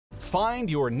Find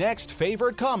your next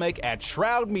favorite comic at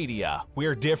Shroud Media,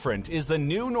 where different is the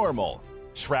new normal.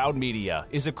 Shroud Media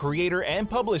is a creator and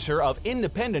publisher of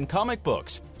independent comic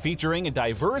books, featuring a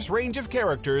diverse range of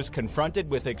characters confronted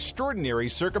with extraordinary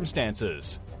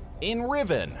circumstances. In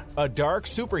Riven, a dark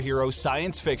superhero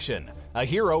science fiction, a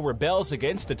hero rebels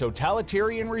against a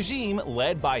totalitarian regime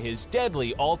led by his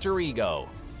deadly alter ego.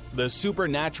 The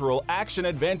supernatural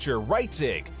action-adventure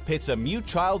Reitzig pits a mute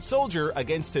child soldier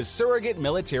against his surrogate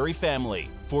military family,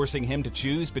 forcing him to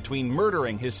choose between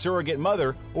murdering his surrogate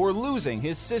mother or losing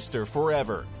his sister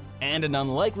forever. And an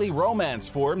unlikely romance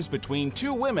forms between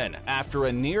two women after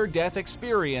a near-death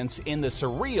experience in the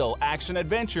surreal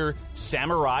action-adventure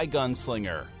Samurai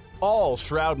Gunslinger. All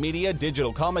Shroud Media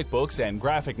digital comic books and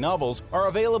graphic novels are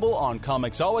available on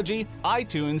Comixology,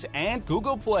 iTunes, and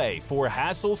Google Play for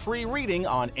hassle-free reading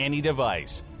on any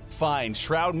device. Find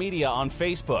Shroud Media on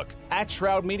Facebook, at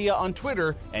Shroud Media on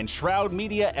Twitter, and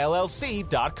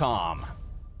ShroudMediaLLC.com.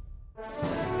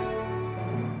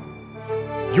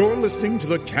 You're listening to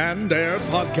the Canned Air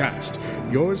Podcast,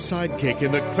 your sidekick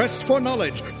in the quest for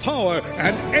knowledge, power,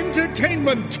 and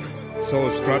entertainment.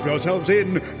 So strap yourselves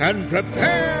in and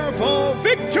prepare for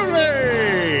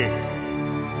victory!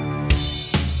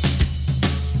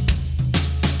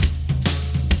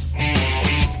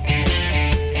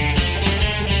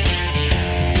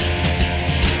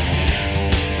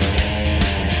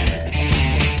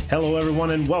 Hello,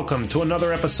 everyone, and welcome to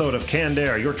another episode of Canned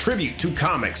Air, your tribute to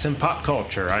comics and pop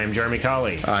culture. I am Jeremy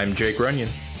Colley. I'm Jake Runyon.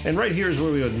 And right here is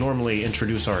where we would normally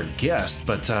introduce our guest,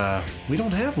 but we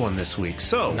don't have one this week.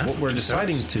 So what we're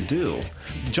deciding to do,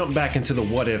 jump back into the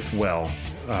what if well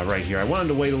right here. I wanted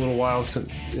to wait a little while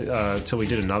till we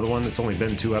did another one. It's only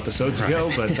been 2 episodes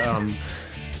ago, but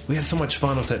we had so much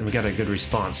fun with it and we got a good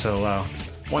response. So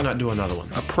why not do another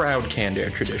one? A proud Canned Air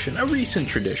tradition. A recent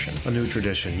tradition. A new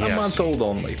tradition, yes. A month old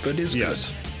only, but is good.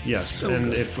 Yes, so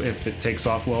and good. If it takes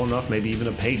off well enough, maybe even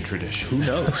a paid tradition. Who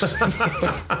knows?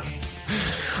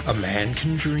 A man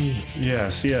can dream.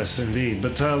 Yes, indeed.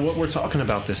 But what we're talking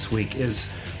about this week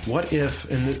is what if,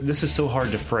 and this is so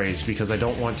hard to phrase because I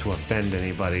don't want to offend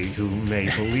anybody who may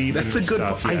believe in this stuff.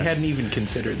 That's a good I hadn't even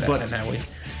considered that. But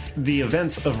the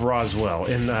events of Roswell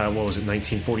in,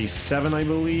 1947, I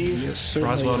believe? Yes,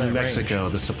 Roswell, New Mexico,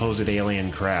 the supposed alien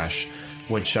crash,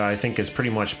 which I think has pretty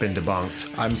much been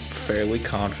debunked. I'm fairly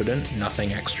confident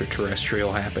nothing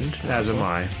extraterrestrial happened. As am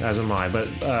I. But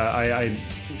I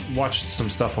watched some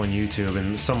stuff on YouTube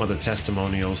and some of the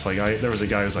testimonials. There was a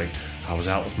guy who was like, I was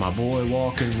out with my boy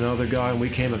walking, another guy, and we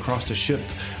came across a ship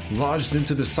lodged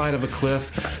into the side of a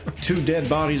cliff. 2 dead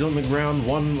bodies on the ground,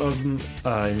 one of them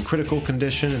in critical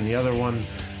condition, and the other one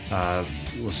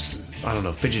was, I don't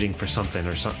know, fidgeting for something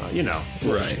or something,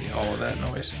 Right, all of that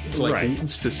noise. It's like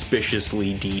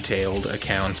suspiciously detailed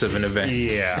accounts of an event.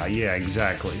 Yeah,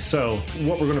 exactly. So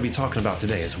what we're going to be talking about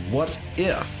today is what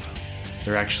if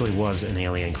there actually was an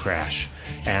alien crash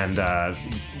and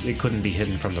it couldn't be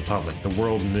hidden from the public. The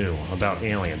world knew about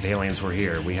aliens. Aliens were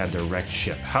here. We had their wrecked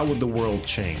ship. How would the world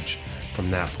change from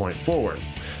that point forward?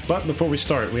 But before we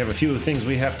start, we have a few things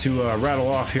we have to rattle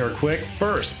off here quick.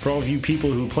 First, for all of you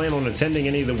people who plan on attending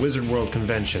any of the Wizard World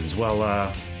conventions,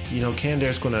 well, Canned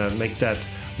Air's going to make that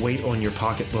weight on your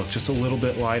pocketbook just a little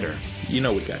bit lighter. You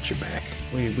know we got your back.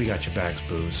 We got your backs,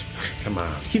 Booze. Come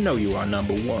on. You know you are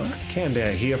number one. Canned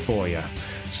Air here for you.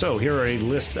 So here are a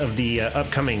list of the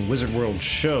upcoming Wizard World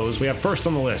shows. We have first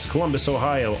on the list, Columbus,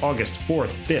 Ohio, August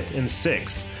 4th, 5th, and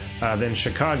 6th. Then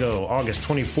Chicago, August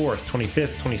 24th,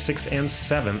 25th, 26th, and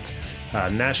 7th.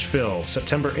 Nashville,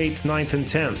 September 8th, 9th, and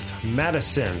 10th.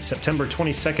 Madison, September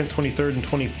 22nd, 23rd, and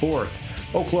 24th.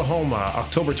 Oklahoma,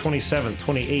 October 27th,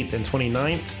 28th, and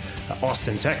 29th.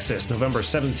 Austin, Texas, November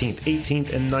 17th,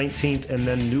 18th, and 19th. And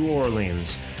then New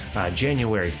Orleans,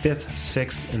 January 5th,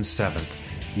 6th, and 7th.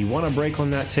 You want to break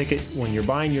on that ticket? When you're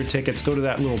buying your tickets, go to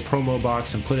that little promo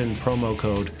box and put in promo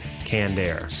code Canned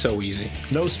Air. So easy.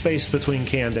 No space between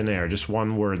Canned and Air. Just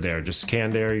one word there. Just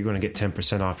Canned Air. You're going to get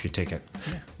 10% off your ticket.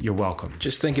 Yeah. You're welcome.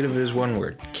 Just think of it as one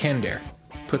word. Canned Air.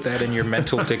 Put that in your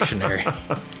mental dictionary.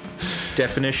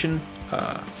 Definition,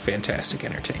 fantastic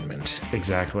entertainment.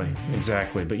 Exactly.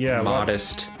 But yeah.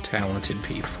 Modest, talented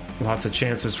people. Lots of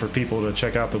chances for people to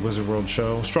check out the Wizard World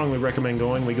show. Strongly recommend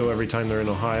going. We go every time they're in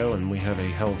Ohio, and we have a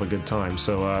hell of a good time.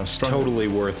 So totally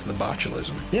worth the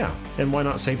botulism. Yeah, and why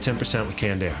not save 10% with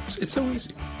Canned Air? It's so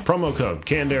easy. Promo code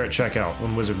Canned Air at checkout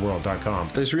on wizardworld.com.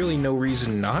 There's really no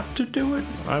reason not to do it.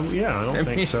 I don't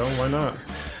think so. Why not?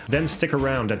 Then stick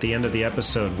around at the end of the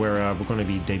episode where we're going to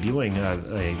be debuting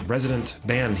a resident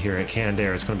band here at Canned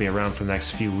Air. It's going to be around for the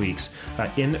next few weeks.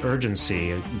 In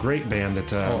Urgency, a great band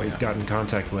that we've got in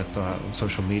contact with. stuff on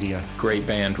social media. Great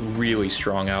band, really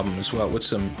strong album as well, with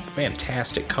some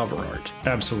fantastic cover art.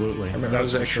 Absolutely. I remember I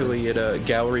was actually at a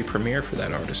gallery premiere for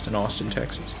that artist in Austin,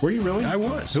 Texas. Were you really? I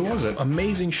was. Who was it?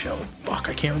 Amazing show. Fuck,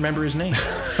 I can't remember his name.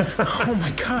 Oh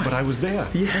my god. But I was there.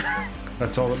 Yeah.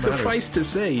 That's all that matters. Suffice to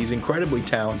say, he's incredibly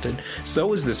talented.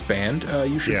 So is this band.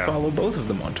 You should follow both of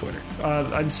them on Twitter.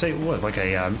 I'd say, like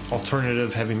a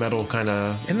alternative heavy metal kind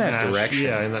of... In that direction.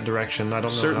 Yeah, in that direction. I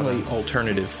don't know. Certainly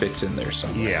alternative fits in there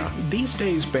somewhere. Yeah. These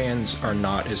days, bands are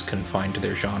not as confined to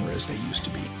their genre as they used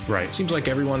to be. Right. Seems like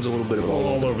everyone's a little bit of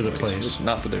all over the place.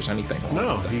 Not that there's anything wrong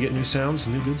with that. You get new sounds,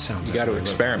 new good sounds. You got to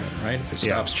experiment, right? If it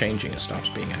stops changing, it stops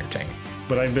being entertaining.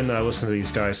 But I've been listening to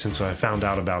these guys since I found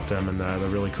out about them, and they're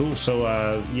really cool. So,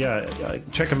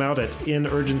 check them out at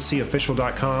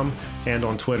inurgencyofficial.com and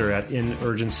on Twitter at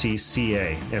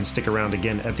inurgencyca. And stick around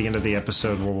again at the end of the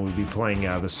episode where we'll be playing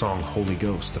the song Holy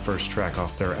Ghost, the first track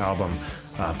off their album,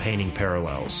 Painting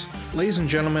Parallels. Ladies and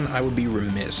gentlemen, I would be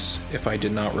remiss if I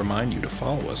did not remind you to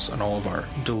follow us on all of our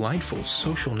delightful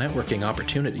social networking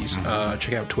opportunities.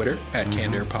 Check out Twitter at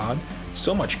CandairPod.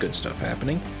 So much good stuff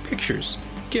happening. Pictures,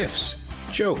 GIFs,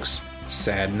 jokes,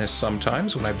 sadness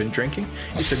sometimes when I've been drinking.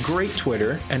 It's a great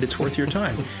Twitter, and it's worth your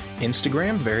time.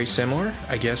 Instagram, very similar.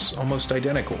 I guess almost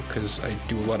identical, because I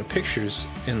do a lot of pictures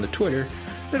in the Twitter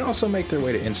that also make their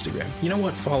way to Instagram. You know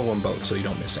what? Follow them both so you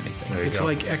don't miss anything. It's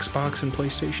like Xbox and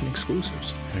PlayStation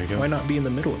exclusives. There you go. Why not be in the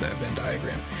middle of that Venn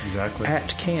diagram? Exactly. At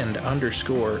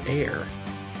canned_air.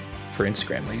 For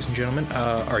Instagram, ladies and gentlemen.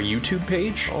 Our YouTube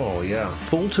page. Oh, yeah.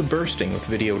 Full to bursting with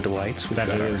video delights. We've got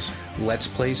our Let's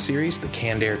Play series, The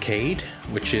Canned Arcade,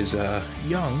 which is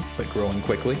young, but growing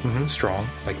quickly. Strong,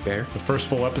 like bear. The first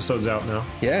full episode's out now.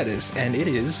 Yeah, it is. And it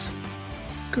is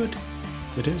good.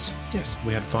 It is. Yes.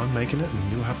 We had fun making it,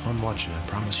 and you'll have fun watching it, I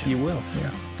promise you. You will,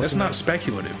 yeah. That's not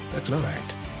speculative. That's a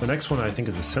fact. The next one, I think,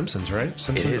 is The Simpsons, right?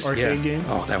 Simpsons arcade game?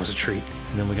 Oh, that was a treat.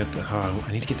 And then we got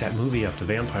I need to get that movie up, the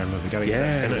vampire movie. Gotta get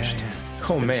that finished. Yeah.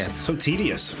 Oh, man. It's so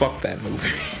tedious. Fuck that movie.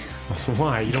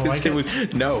 Why? You don't like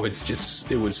it? No, it's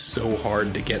just, it was so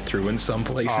hard to get through in some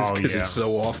places because it's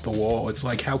so off the wall. It's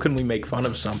like, how can we make fun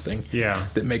of something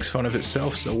that makes fun of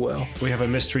itself so well? We have a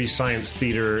Mystery Science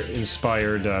Theater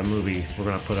inspired movie we're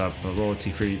going to put up, a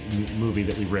royalty-free movie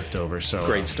that we ripped over. So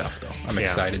great stuff, though. I'm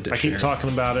excited to share. I keep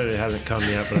talking about it. It hasn't come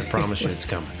yet, but I promise you it's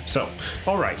coming. So,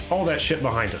 all right, all that shit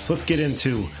behind us. Let's get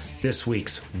into this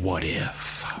week's What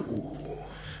If. Ooh.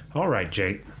 All right,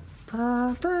 Jake. Put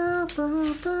in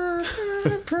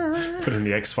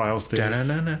the X-Files thing.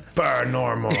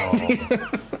 Paranormal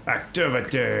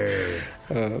activity.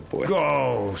 Oh, boy.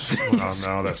 Ghost. Well,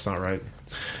 no, that's not right.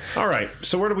 All right,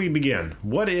 so where do we begin?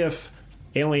 What if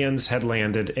aliens had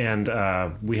landed and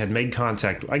we had made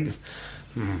contact?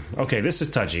 Okay, this is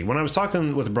touchy. When I was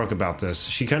talking with Brooke about this,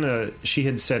 she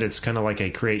had said it's kind of like a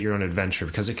create your own adventure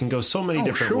because it can go so many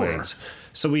different ways.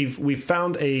 So we've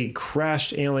found a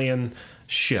crashed alien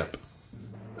ship.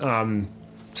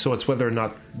 So it's whether or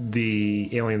not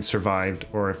the aliens survived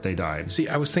or if they died. See,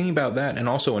 I was thinking about that, and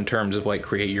also in terms of like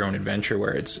create your own adventure,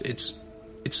 where it's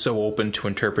so open to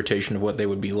interpretation of what they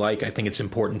would be like. I think it's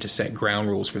important to set ground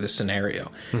rules for the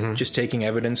scenario. Just taking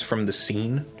evidence from the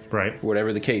scene, right?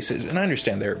 Whatever the case is, and I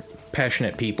understand they're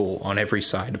passionate people on every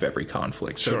side of every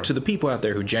conflict. So to the people out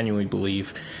there who genuinely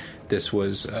believe this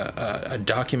was a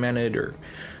documented or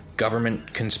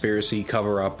government conspiracy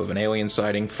cover-up of an alien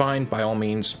sighting, fine, by all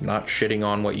means, not shitting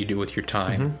on what you do with your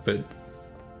time, but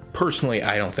personally,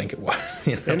 I don't think it was.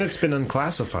 You know? And it's been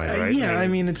unclassified, right? Yeah, I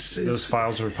mean, it's those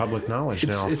files are public knowledge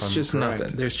now. It's just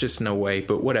nothing. There's just no way,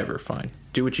 but whatever, fine.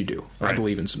 Do what you do. Right. I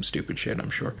believe in some stupid shit,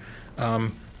 I'm sure.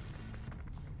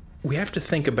 We have to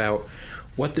think about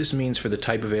what this means for the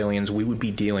type of aliens we would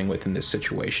be dealing with in this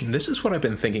situation. This is what I've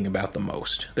been thinking about the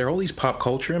most. There are all these pop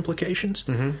culture implications,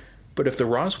 but if the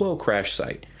Roswell crash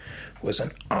site was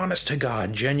an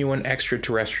honest-to-God, genuine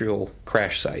extraterrestrial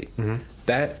crash site,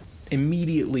 that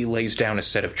immediately lays down a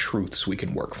set of truths we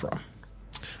can work from.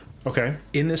 Okay.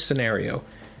 In this scenario,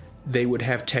 they would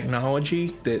have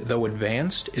technology that, though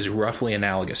advanced, is roughly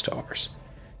analogous to ours.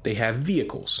 They have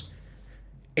vehicles,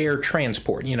 air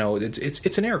transport. You know,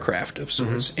 it's an aircraft of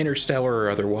sorts, interstellar or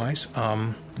otherwise.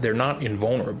 They're not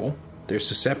invulnerable. They're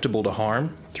susceptible to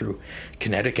harm through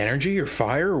kinetic energy or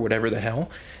fire or whatever the hell.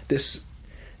 This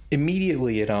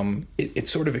immediately it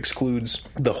sort of excludes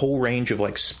the whole range of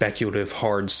like speculative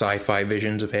hard sci-fi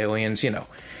visions of aliens. You know,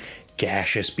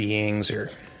 gaseous beings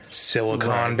or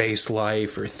silicon-based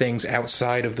life or things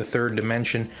outside of the third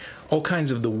dimension. All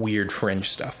kinds of the weird fringe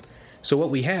stuff. So what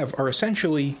we have are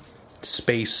essentially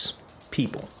space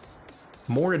people.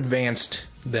 More advanced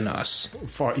than us.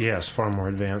 Far more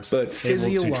advanced. But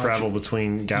able to travel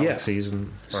between galaxies.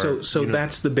 And so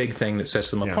that's the big thing that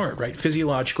sets them apart, right?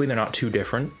 Physiologically, they're not too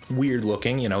different. Weird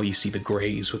looking, you see the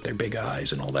Greys with their big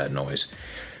eyes and all that noise.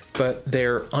 But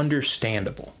they're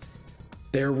understandable.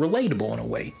 They're relatable in a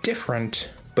way. Different,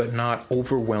 but not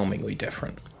overwhelmingly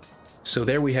different. So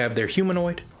there we have, they're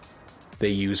humanoid. They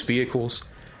use vehicles.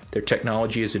 Their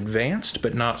technology is advanced,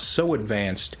 but not so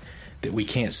advanced that we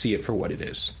can't see it for what it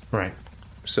is. Right.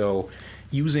 So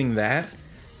using that,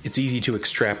 it's easy to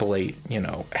extrapolate,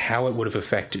 how it would have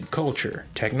affected culture,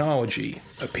 technology,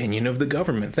 opinion of the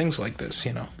government, things like this,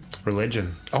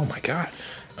 Religion. Oh my God.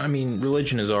 I mean,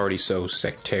 religion is already so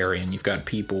sectarian. You've got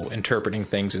people interpreting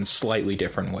things in slightly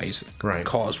different ways that right.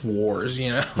 cause wars,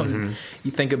 Mm-hmm.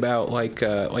 You think about like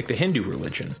the Hindu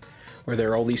religion, where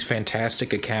there are all these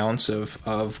fantastic accounts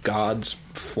of gods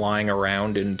flying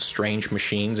around in strange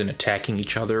machines and attacking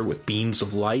each other with beams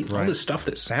of light. Right. All this stuff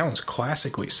that sounds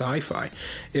classically sci-fi.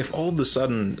 If all of a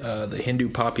sudden the Hindu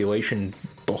population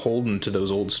beholden to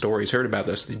those old stories heard about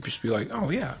this, they'd just be like,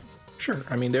 oh yeah, sure.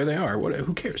 I mean, there they are.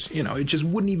 Who cares? It just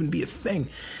wouldn't even be a thing.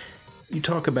 You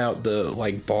talk about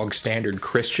the bog standard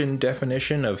Christian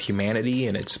definition of humanity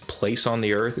and its place on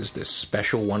the earth as this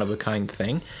special one of a kind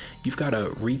thing. You've got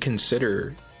to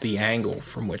reconsider the angle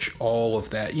from which all of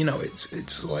that,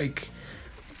 it's like,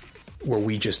 were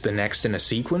we just the next in a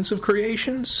sequence of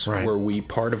creations? Right. Were we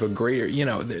part of a greater,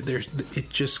 it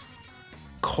just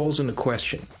calls into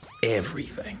question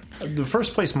everything. The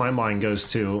first place my mind goes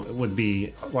to would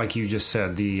be, like you just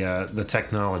said, the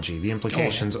technology, the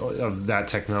implications of that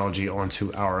technology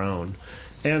onto our own.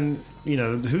 And,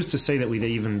 who's to say that we'd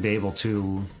even be able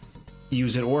to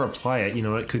use it or apply it?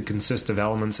 It could consist of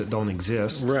elements that don't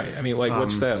exist. Right. I mean,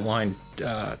 what's that line?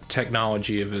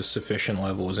 Technology of a sufficient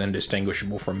level is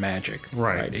indistinguishable from magic.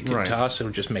 Right. To us,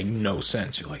 it'll just make no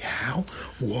sense. You're like, how?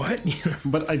 What?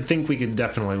 But I think we could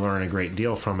definitely learn a great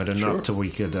deal from it, enough till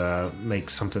we could make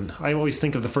something. I always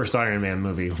think of the first Iron Man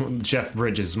movie, Jeff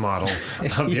Bridges' model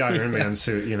of the Iron Man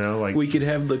suit. We could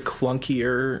have the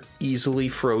clunkier, easily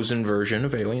frozen version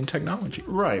of alien technology.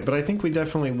 Right. But I think we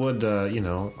definitely would,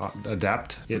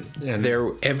 adapt it. And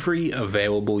every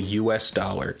available U.S.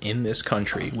 dollar in this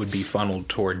country would be funneled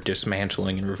toward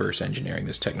dismantling and reverse engineering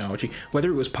this technology. Whether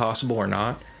it was possible or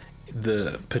not,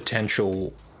 the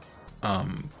potential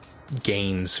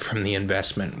gains from the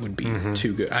investment would be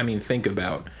too good. I mean, think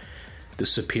about the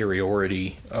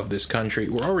superiority of this country.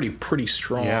 We're already pretty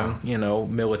strong,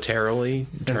 militarily.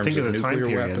 In terms think of the nuclear time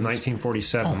period, weapons.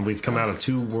 1947. We've come out of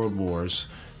 2 world wars.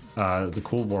 The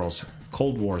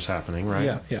Cold War's happening,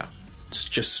 right? Yeah. It's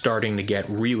just starting to get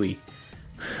really...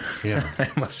 Yeah. I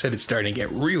almost said it's starting to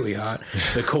get really hot.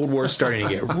 The Cold War's starting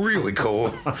to get really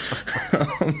cold.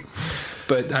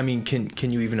 But I mean,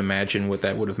 can you even imagine what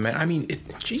that would have meant? I mean,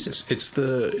 it's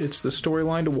the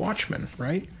storyline to Watchmen,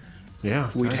 right?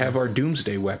 Yeah. We'd have our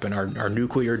doomsday weapon, our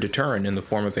nuclear deterrent in the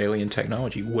form of alien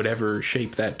technology, whatever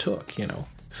shape that took,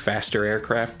 Faster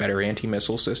aircraft, better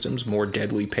anti-missile systems, more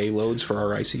deadly payloads for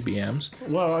our ICBMs.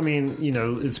 Well, I mean,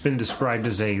 it's been described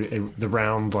as the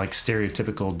round,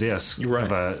 stereotypical disc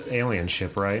of an alien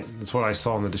ship, right? That's what I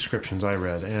saw in the descriptions I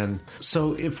read. And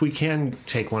so if we can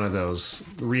take one of those,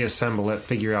 reassemble it,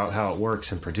 figure out how it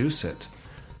works, and produce it,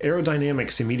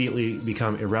 aerodynamics immediately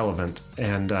become irrelevant,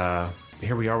 and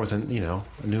here we are with a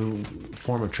new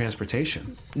form of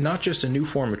transportation. Not just a new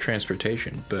form of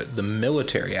transportation, but the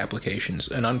military applications.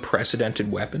 An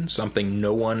unprecedented weapon, something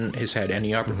no one has had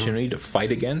any opportunity to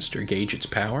fight against or gauge its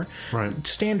power. Right.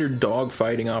 Standard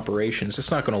dogfighting operations,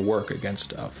 it's not going to work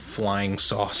against a flying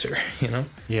saucer,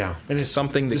 Yeah. And it's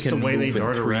something that can move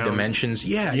in 3 dimensions.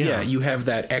 Yeah. You have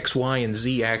that X, Y, and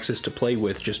Z axis to play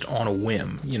with just on a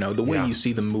whim. The way you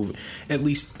see them move, at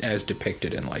least as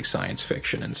depicted in science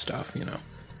fiction and stuff,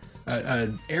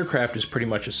 An aircraft is pretty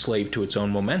much a slave to its own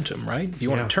momentum, right? If you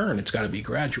want to turn, it's got to be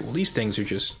gradual. These things are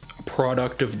just a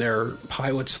product of their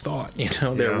pilot's thought.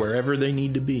 They're wherever they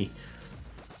need to be.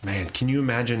 Man, can you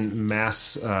imagine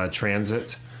mass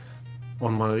transit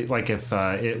on one of the, if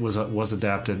it was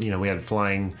adapted? We had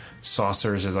flying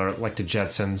saucers as the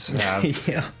Jetsons have.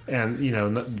 Yeah. And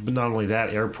not only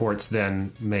that, airports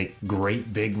then make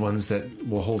great big ones that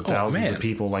will hold thousands of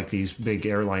people, like these big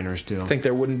airliners do. I think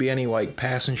there wouldn't be any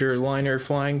passenger liner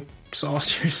flying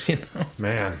saucers.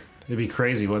 Man, it'd be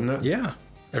crazy, wouldn't it? Yeah.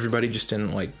 Everybody just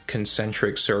in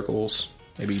concentric circles.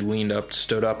 Maybe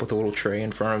stood up with a little tray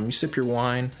in front of them. You sip your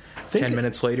wine. 10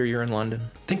 minutes later, you're in London.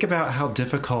 Think about how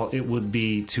difficult it would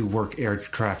be to work air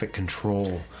traffic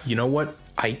control. You know what?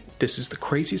 This is the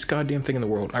craziest goddamn thing in the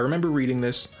world. I remember reading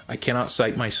this. I cannot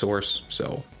cite my source,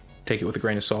 so take it with a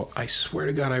grain of salt. I swear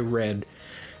to God I read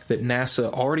that NASA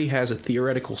already has a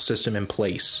theoretical system in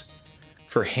place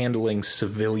for handling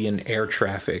civilian air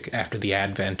traffic after the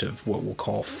advent of what we'll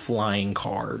call flying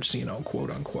cars,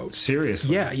 quote unquote.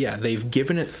 Seriously? Yeah. They've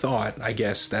given it thought. I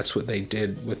guess that's what they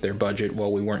did with their budget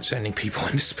while we weren't sending people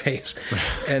into space.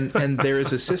 And there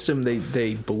is a system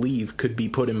they believe could be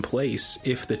put in place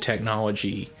if the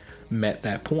technology met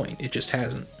that point. It just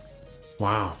hasn't.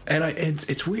 Wow. And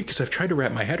it's weird because I've tried to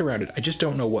wrap my head around it. I just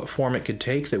don't know what form it could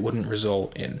take that wouldn't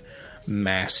result in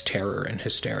mass terror and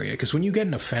hysteria. Because when you get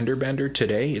an offender bender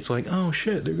today, it's like, oh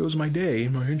shit, there goes my day.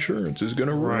 My insurance is going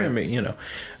to ram me.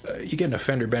 You get an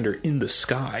offender bender in the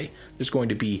sky, there's going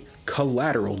to be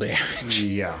collateral damage.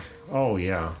 Yeah. Oh,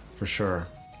 yeah, for sure.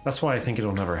 That's why I think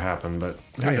it'll never happen, but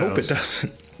I hope it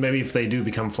doesn't. Maybe if they do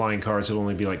become flying cars, it'll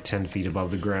only be like 10 feet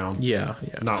above the ground. Yeah.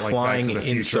 Not like flying Back to the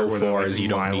in Future, so where they're, far like, as you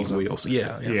don't need miles wheels.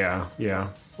 Yeah.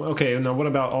 Well, okay, now what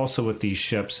about also with these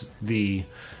ships, the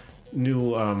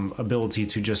new ability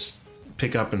to just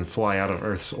pick up and fly out of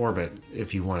Earth's orbit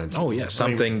if you wanted to? Oh, yeah,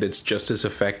 something that's just as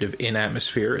effective in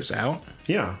atmosphere as out.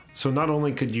 Yeah, so not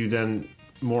only could you then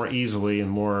more easily and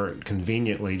more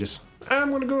conveniently just, I'm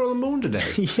going to go to the moon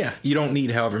today. Yeah, you don't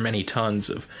need however many tons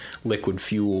of liquid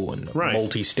fuel and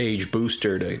multi-stage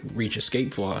booster to reach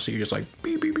escape velocity. You're just like,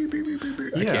 beep, beep, beep, beep, beep,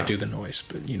 beep. I can't do the noise,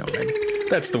 but you know what I mean.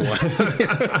 That's the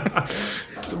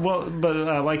one. Well,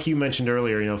 but like you mentioned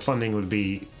earlier, funding would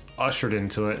be ushered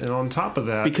into it, and on top of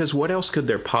that, because what else could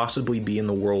there possibly be in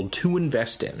the world to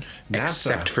invest in NASA,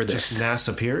 except for this? Just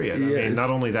NASA, period. Yeah, I mean,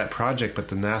 not only that project, but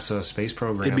the NASA space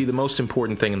program. It'd be the most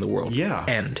important thing in the world. Yeah.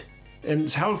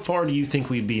 And how far do you think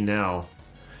we'd be now,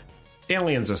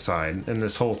 aliens aside, and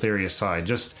this whole theory aside,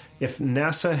 just if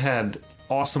NASA had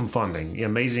awesome funding,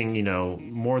 amazing,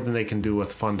 more than they can do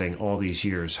with funding all these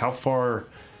years, how far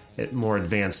more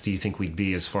advanced do you think we'd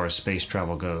be as far as space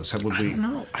travel goes? Would we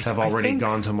have already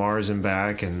gone to Mars and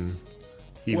back and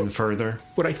even further?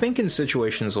 What I think in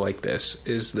situations like this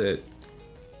is that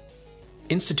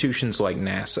institutions like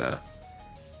NASA,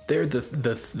 they're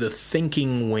the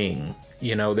thinking wing.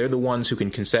 They're the ones who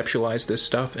can conceptualize this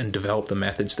stuff and develop the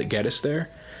methods that get us there.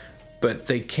 But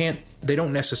they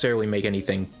don't necessarily make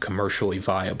anything commercially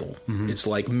viable. Mm-hmm. It's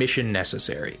like mission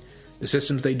necessary. The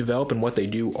systems they develop and what they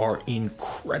do are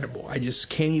incredible. I just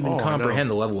can't even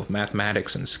comprehend the level of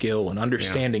mathematics and skill and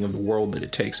understanding of the world that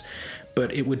it takes.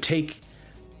 But it would take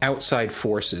outside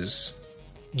forces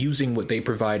using what they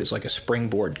provide as like a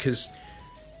springboard, because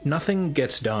nothing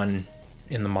gets done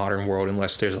in the modern world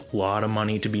unless there's a lot of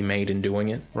money to be made in doing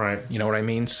it. Right. You know what I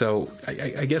mean? So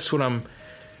I guess what I'm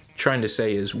trying to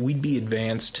say is we'd be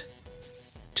advanced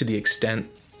to the extent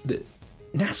that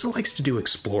NASA likes to do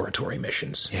exploratory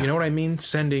missions. Yeah. You know what I mean?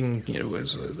 Sending,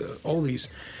 all these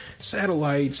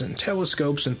satellites and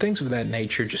telescopes and things of that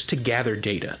nature just to gather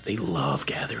data. They love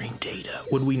gathering data.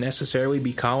 Would we necessarily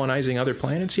be colonizing other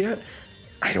planets yet?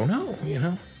 I don't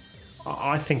know,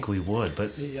 I think we would,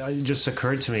 but it just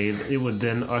occurred to me it would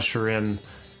then usher in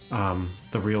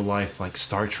the real life, like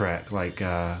Star Trek, like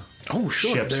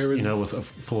ships, with a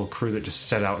full crew that just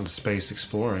set out into space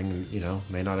exploring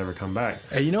and, may not ever come back.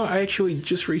 I actually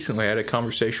just recently had a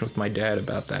conversation with my dad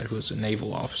about that, who was a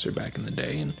naval officer back in the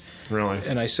day. And really?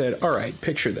 And I said, all right,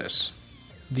 picture this.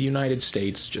 The United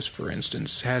States, just for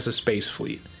instance, has a space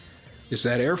fleet. Is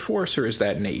that Air Force or is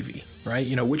that Navy, right?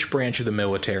 Which branch of the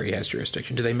military has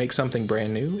jurisdiction? Do they make something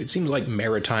brand new? It seems like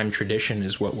maritime tradition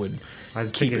is what would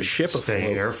keep a ship afloat.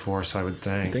 Stay Air Force, I would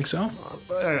think. You think so?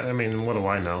 I mean, what do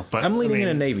I know? But I'm leaning in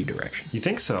a Navy direction. You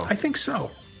think so? I think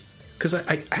so. Because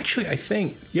I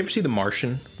think... You ever see The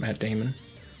Martian, Matt Damon?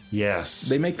 Yes.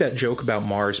 They make that joke about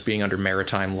Mars being under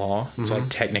maritime law. It's like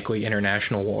technically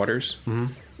international waters. Mm-hmm.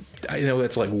 I know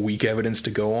that's like weak evidence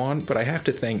to go on, but I have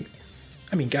to think...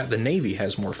 the Navy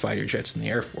has more fighter jets than the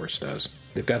Air Force does.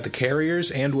 They've got the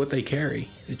carriers and what they carry.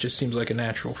 It just seems like a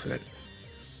natural fit.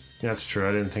 Yeah, that's true.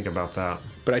 I didn't think about that.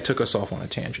 But I took us off on a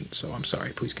tangent, so I'm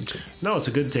sorry. Please continue. No, it's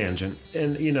a good tangent.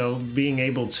 And, being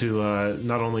able to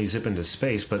not only zip into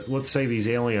space, but let's say these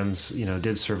aliens,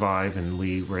 did survive and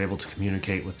we were able to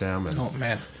communicate with them. And oh,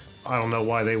 man. I don't know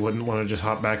why they wouldn't want to just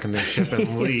hop back in their ship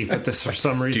and leave, but for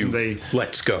some reason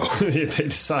let's go. They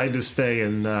decide to stay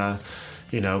and...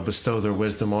 bestow their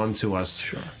wisdom onto us.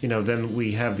 Sure. Then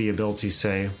we have the ability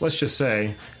to let's just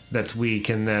say that we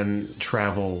can then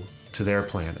travel to their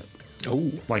planet.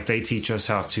 Oh. Like they teach us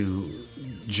how to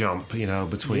jump,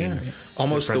 between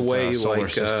almost the way solar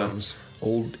systems.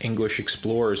 Old English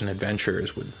explorers and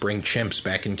adventurers would bring chimps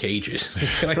back in cages.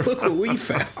 Like, look what we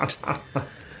found.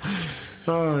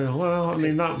 Well,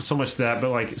 not so much that,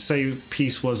 but say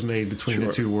peace was made between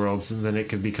the two worlds, and then it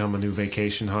could become a new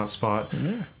vacation hotspot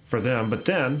for them. But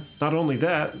then, not only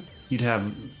that, you'd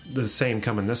have the same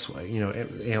coming this way. You know,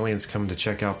 aliens coming to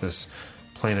check out this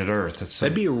planet Earth.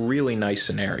 That'd be a really nice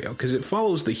scenario, because it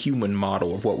follows the human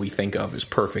model of what we think of as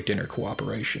perfect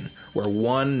intercooperation, where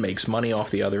one makes money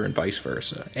off the other and vice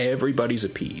versa. Everybody's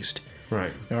appeased.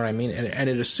 Right. You know what I mean? And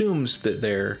it assumes that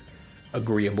they're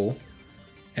agreeable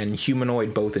and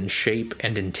humanoid both in shape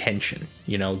and intention.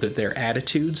 You know, that their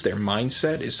attitudes, their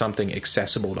mindset is something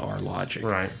accessible to our logic.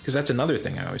 Right. Because that's another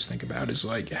thing I always think about is,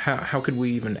 like, how could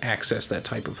we even access that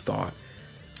type of thought?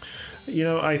 You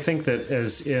know, I think that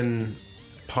as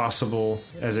impossible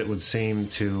as it would seem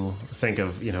to think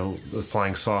of, you know, the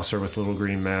flying saucer with little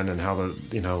green men and how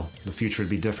the future would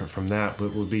be different from that,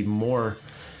 but would be more,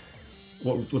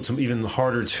 what's even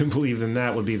harder to believe than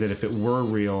that would be that if it were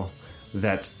real,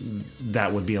 that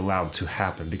would be allowed to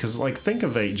happen. Because, like, think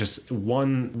of just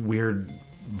one weird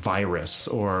virus,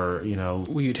 or, you know,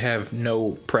 we'd have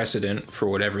no precedent for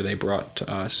whatever they brought to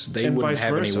us. They wouldn't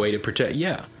have any way to protect.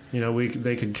 Yeah. You know,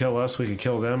 they could kill us, we could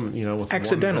kill them, you know, with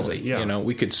accidentally. Yeah. You know,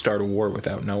 we could start a war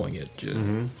without knowing it.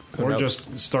 Or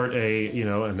just start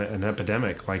an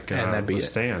epidemic like that'd be the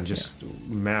Stand,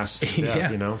 mass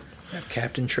death, you know. Have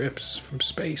Captain Trips from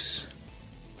space.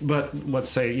 But let's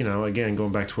say, you know, again,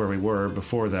 going back to where we were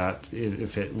before that,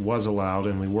 if it was allowed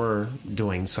and we were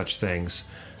doing such things,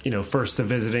 you know, first the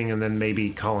visiting and then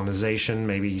maybe colonization,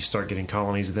 maybe you start getting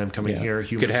colonies of them coming here.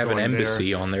 You could have an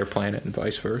embassy on their planet and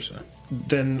vice versa.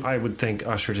 Then I would think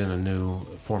ushered in a new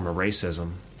form of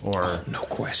racism. Or no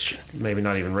question. Maybe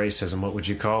not even racism. What would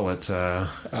you call it?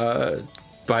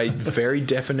 By very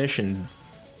definition,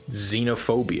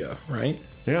 xenophobia, right?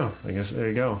 Yeah, I guess there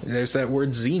you go. There's that word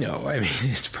xeno. I mean,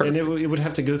 it's perfect. And it would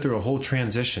have to go through a whole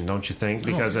transition, don't you think?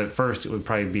 Because at first it would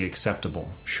probably be acceptable.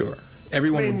 Sure.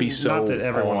 Everyone would be so not that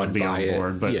everyone would be on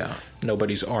board, but yeah,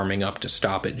 nobody's arming up to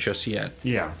stop it just yet.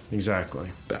 Yeah, exactly.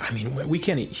 But I mean,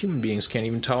 human beings can't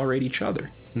even tolerate each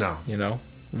other. No. You know?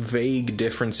 Vague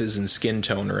differences in skin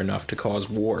tone are enough to cause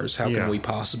wars. How can we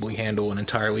possibly handle an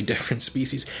entirely different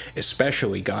species?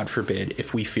 Especially, God forbid,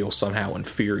 if we feel somehow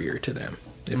inferior to them.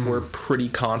 If we're pretty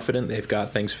confident they've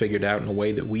got things figured out in a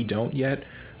way that we don't yet,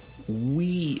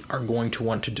 we are going to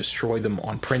want to destroy them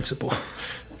on principle.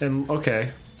 And,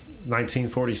 okay,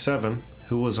 1947.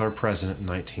 Who was our president in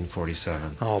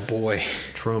 1947? Oh, boy.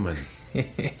 Truman.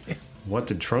 What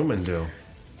did Truman do?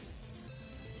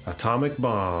 Atomic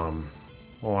bomb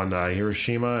on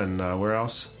Hiroshima and where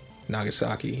else?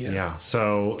 Nagasaki. Yeah.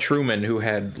 So Truman, who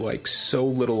had like so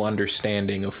little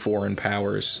understanding of foreign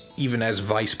powers, even as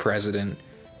vice president.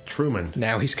 Truman.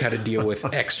 Now he's got to deal with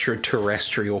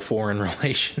extraterrestrial foreign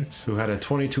relations. Who had a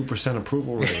 22%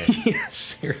 approval rating. Yeah,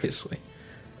 seriously.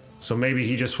 So maybe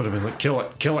he just would have been like, kill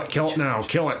it now,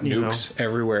 kill it. Nukes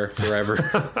everywhere, forever.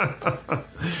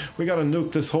 We got to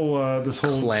nuke this whole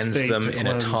cleanse state them in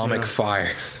atomic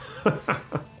fire.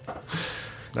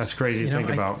 That's crazy to think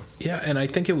about. Yeah, and I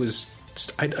think it was.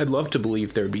 I'd love to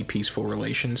believe there would be peaceful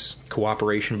relations,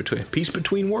 cooperation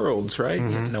between worlds, right?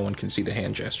 Mm-hmm. Yeah, no one can see the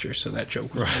hand gesture, so that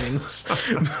joke was meaningless.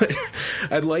 But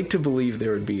I'd like to believe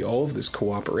there would be all of this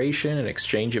cooperation and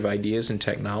exchange of ideas and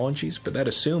technologies, but that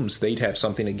assumes they'd have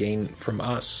something to gain from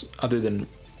us other than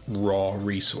raw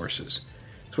resources.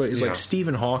 So it's like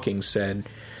Stephen Hawking said,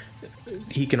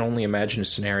 he can only imagine a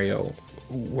scenario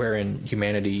wherein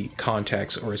humanity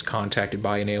contacts or is contacted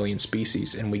by an alien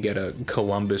species and we get a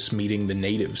Columbus meeting the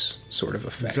natives sort of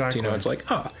effect. Exactly. You know, it's like,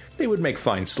 they would make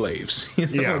fine slaves.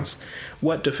 You know,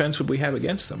 what defense would we have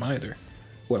against them either?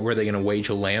 What, were they going to wage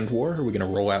a land war? Are we going to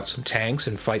roll out some tanks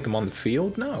and fight them on the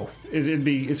field? No.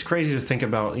 It's crazy to think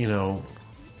about, you know,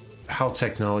 how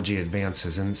technology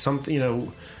advances and something, you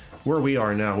know, where we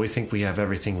are now, we think we have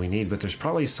everything we need, but there's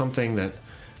probably something that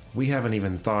we haven't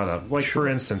even thought of. Like, for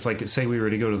instance, like, say we were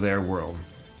to go to their world.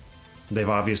 They've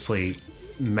obviously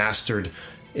mastered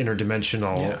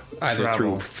interdimensional either travel.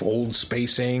 Through fold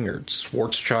spacing or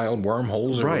Schwarzschild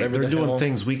wormholes or whatever. They're doing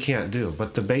things we can't do.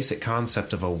 But the basic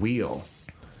concept of a wheel,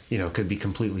 you know, could be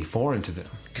completely foreign to them.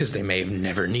 Because they may have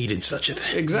never needed such a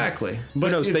thing. Exactly.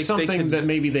 But it's something that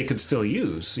maybe they could still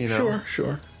use, you know?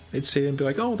 Sure. They'd see it and be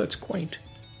like, oh, that's quaint.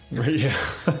 Yeah.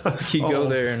 You go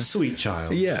there and... Sweet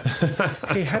child. Yeah.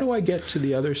 Hey, how do I get to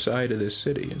the other side of this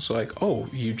city? It's like,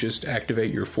 you just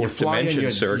activate your fourth dimension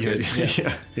circuit.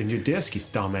 In your disc, you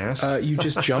dumbass. You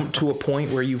just jump to a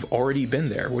point where you've already been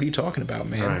there. What are you talking about,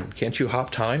 man? Right. Can't you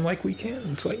hop time like we can?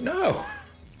 It's like, no.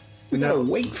 We gotta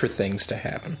wait for things to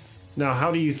happen. Now,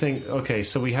 how do you think... Okay,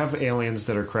 so we have aliens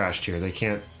that are crashed here. They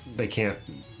can't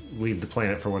leave the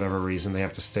planet for whatever reason. They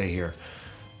have to stay here.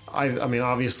 I mean,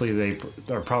 obviously,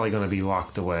 they are probably going to be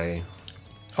locked away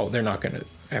Oh, they're not going to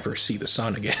ever see the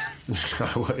sun again.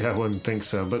 I wouldn't think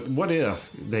so. But what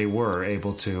if they were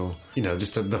able to,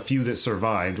 just the few that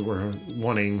survived were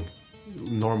wanting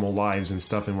normal lives and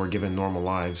stuff and were given normal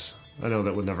lives? I know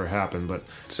that would never happen, but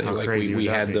so how like crazy we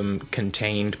would that had be? them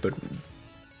contained, but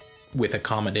with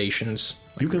accommodations.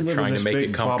 Like You can live trying in this to make big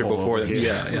it comfortable bubble for over them.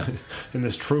 here. Yeah. In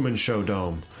this Truman Show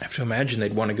dome. I have to imagine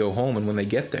they'd want to go home, and when they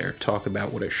get there, talk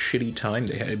about what a shitty time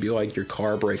they had. It'd be like your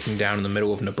car breaking down in the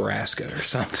middle of Nebraska or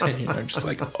something. Just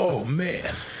like, oh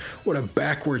man, what a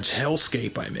backwards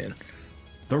hellscape I'm in.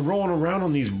 They're rolling around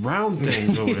on these round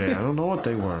things over there. I don't know what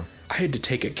they were. I had to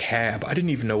take a cab. I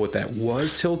didn't even know what that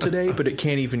was till today, but it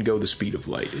can't even go the speed of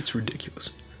light. It's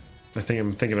ridiculous. I think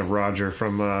I'm thinking of Roger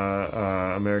from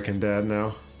American Dad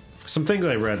now. Some things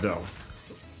I read, though.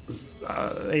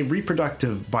 A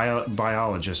reproductive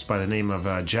biologist by the name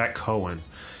of Jack Cohen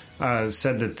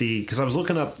said that because I was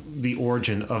looking up the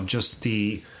origin of just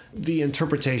the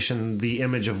interpretation, the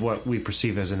image of what we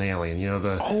perceive as an alien.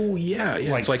 Oh yeah,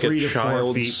 like it's like 3 a to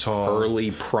 4 feet child's tall.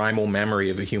 early primal memory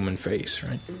of a human face,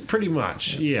 right? Pretty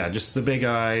much, yeah. Just the big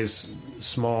eyes,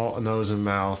 small nose and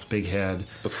mouth, big head.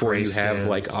 Before you have skin.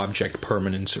 like object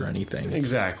permanence or anything.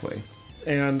 Exactly.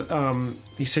 And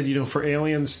he said, for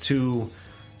aliens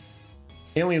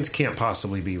can't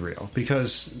possibly be real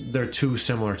because they're too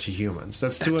similar to humans.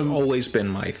 That's always been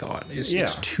my thought.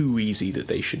 It's too easy that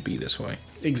they should be this way.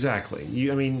 Exactly.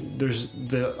 There's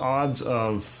the odds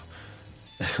of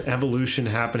evolution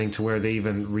happening to where they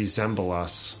even resemble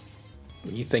us.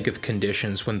 You think of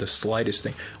conditions when the slightest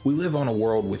thing... We live on a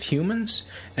world with humans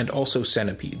and also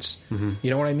centipedes. Mm-hmm. You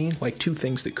know what I mean? Like two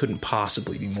things that couldn't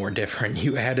possibly be more different.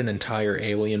 You add an entire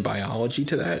alien biology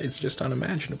to that, it's just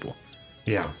unimaginable.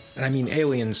 Yeah. And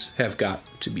aliens have got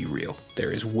to be real.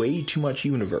 There is way too much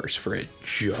universe for it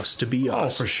just to be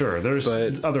us. Oh, for sure. There's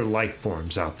other life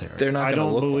forms out there. They're not going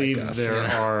to look like us.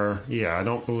 I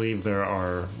don't believe there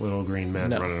are little green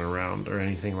men running around or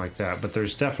anything like that. But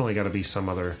there's definitely got to be some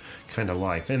other kind of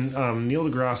life. And Neil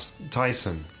deGrasse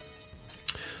Tyson,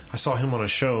 I saw him on a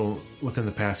show within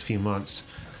the past few months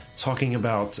talking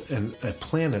about a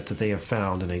planet that they have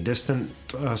found in a distant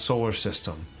solar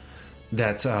system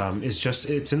that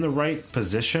it's in the right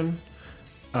position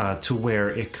to where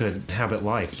it could habit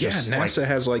life. Yeah, NASA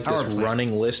has this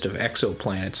running list of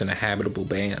exoplanets in a habitable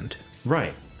band.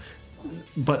 Right.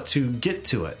 But to get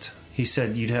to it, he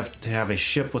said you'd have to have a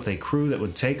ship with a crew that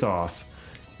would take off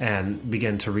and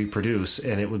begin to reproduce,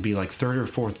 and it would be like third or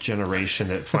fourth generation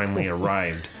that finally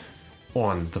arrived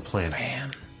on the planet.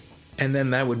 Man. And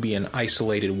then that would be an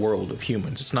isolated world of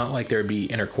humans. It's not like there'd be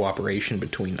intercooperation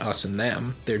between us and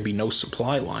them. There'd be no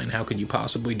supply line. How could you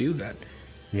possibly do that?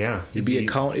 Yeah. It'd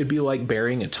be like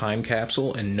burying a time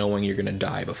capsule and knowing you're going to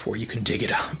die before you can dig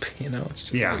it up. It's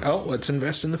just like, let's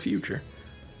invest in the future.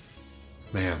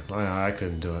 Man, I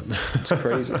couldn't do it. It's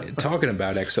crazy. Talking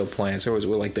about exoplanets, there was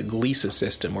like the Gliese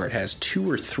system where it has 2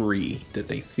 or 3 that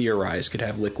they theorize could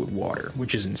have liquid water,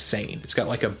 which is insane. It's got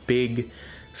like a big,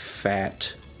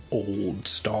 fat... old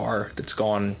star that's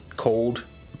gone cold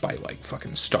by like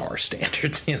fucking star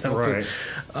standards, Right.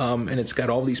 And it's got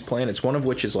all these planets, one of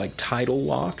which is like tidal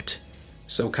locked,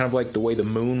 so kind of like the way the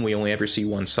moon, we only ever see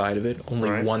one side of it.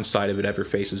 Only one side of it ever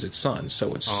faces its sun,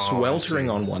 so it's sweltering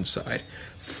on one side,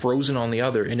 frozen on the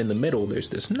other, and in the middle there's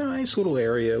this nice little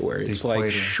area where it's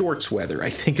like shorts weather, I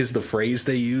think is the phrase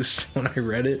they used when I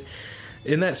read it.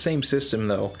 In that same system,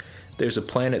 though, there's a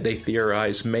planet they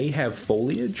theorize may have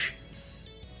foliage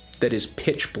that is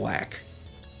pitch black,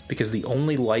 because the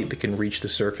only light that can reach the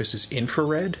surface is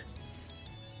infrared,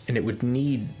 and it would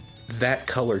need that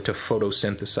color to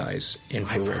photosynthesize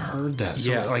infrared. I've heard that.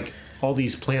 So like all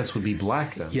these plants would be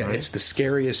black then, yeah, right? It's the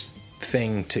scariest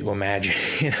thing to imagine,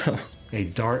 A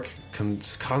dark,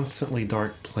 constantly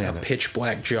dark planet. A pitch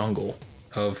black jungle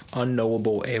of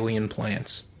unknowable alien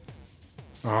plants.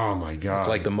 Oh my god. It's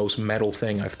like the most metal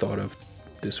thing I've thought of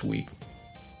this week.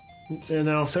 And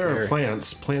now, if there are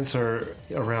plants are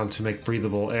around to make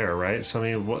breathable air, right? So,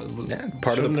 I mean,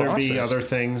 part of the process. There be other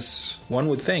things? One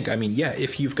would think. I mean,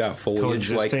 if you've got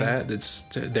foliage like that,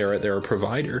 they're a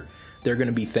provider. There are going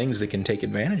to be things that can take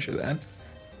advantage of that.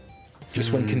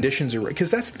 Just when conditions are right.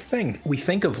 Because that's the thing. We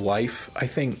think of life, I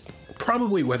think,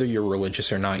 probably whether you're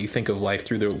religious or not, you think of life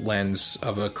through the lens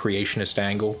of a creationist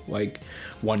angle. Like,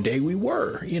 one day we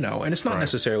were, And it's not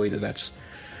necessarily that that's...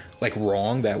 like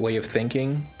wrong, that way of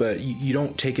thinking, but you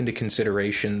don't take into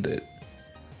consideration that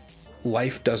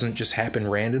life doesn't just happen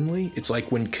randomly. It's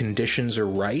like when conditions are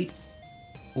right,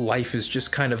 life is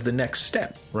just kind of the next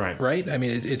step. Right? I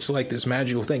mean, it's like this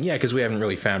magical thing. Yeah, because we haven't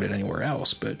really found it anywhere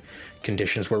else, but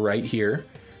conditions were right here.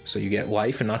 So you get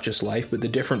life, and not just life, but the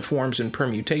different forms and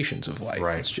permutations of life.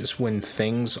 Right. It's just when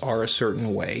things are a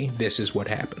certain way, this is what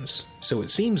happens. So it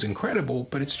seems incredible,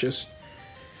 but it's just...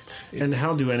 And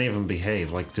how do any of them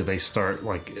behave? Like, do they start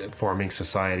like forming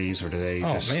societies, or do they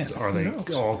are they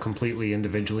all completely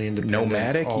individually independent?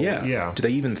 Nomadic? Yeah. Yeah. Do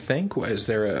they even think? Is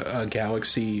there a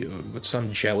galaxy with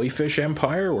some jellyfish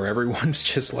empire where everyone's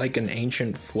just like an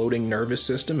ancient floating nervous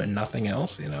system and nothing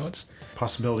else? It's...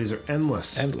 Possibilities are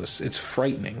endless. Endless. It's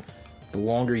frightening. The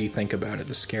longer you think about it,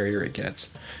 the scarier it gets.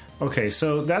 Okay,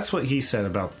 so that's what he said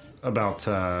about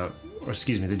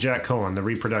the Jack Cohen, the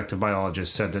reproductive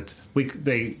biologist, said that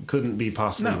they couldn't be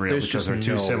possibly real because they're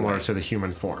too similar to the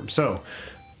human form. So,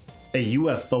 a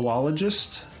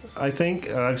UFOologist, I think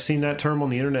I've seen that term on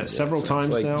the internet several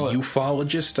times like now.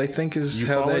 Ufologist, I think, is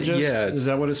how that. Yeah, is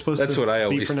that what it's supposed to be pronounced? That's what I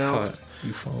always thought.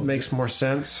 Ufologist. Makes more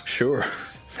sense. Sure,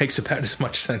 makes about as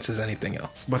much sense as anything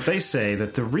else. But they say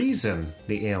that the reason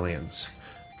the aliens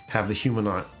have the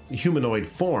humanoid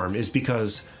form is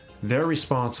because they're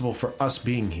responsible for us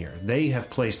being here. They have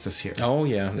placed us here. Oh,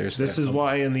 yeah. This is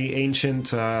why in the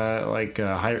ancient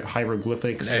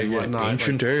hieroglyphics and whatnot.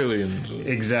 Ancient aliens.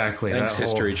 Exactly. Thanks,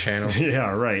 History Channel.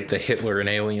 Yeah, right. The Hitler and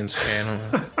Aliens channel.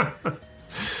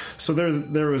 So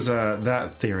there was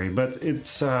that theory. But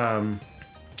it's...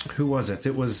 who was it?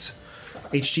 It was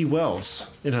H.G. Wells.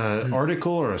 In an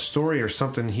article or a story or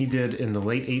something he did in the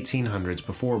late 1800s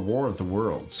before War of the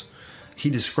Worlds. He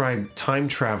described time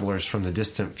travelers from the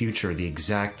distant future the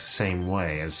exact same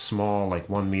way, as small, like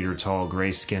 1 meter tall,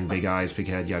 gray skin, big eyes, big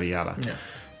head, yada yada. Yeah.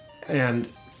 And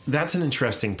that's an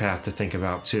interesting path to think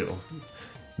about too.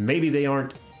 Maybe they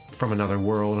aren't from another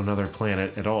world, another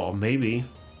planet at all. Maybe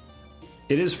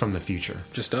it is from the future.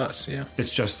 Just us, yeah.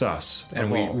 It's just us.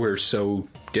 And we're so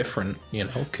different,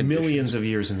 millions of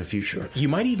years in the future. You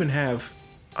might even have,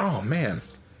 oh man,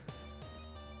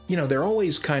 they're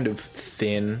always kind of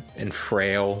thin and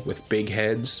frail with big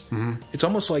heads. Mm-hmm. It's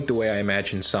almost like the way I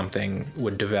imagine something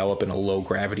would develop in a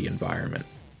low-gravity environment.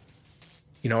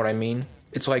 You know what I mean?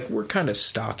 It's like we're kind of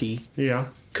stocky,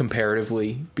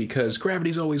 comparatively, because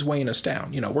gravity's always weighing us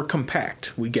down. We're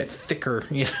compact. We get thicker,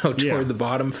 toward the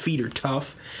bottom. Feet are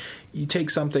tough. You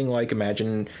take something like,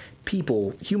 imagine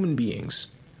people, human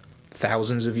beings,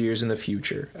 thousands of years in the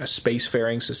future, a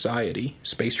spacefaring society.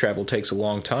 Space travel takes a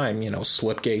long time,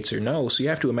 slipgates or no, so you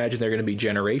have to imagine there are going to be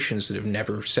generations that have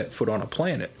never set foot on a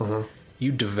planet. Uh-huh.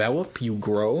 You develop, you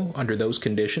grow under those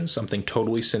conditions, something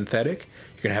totally synthetic.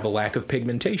 You're going to have a lack of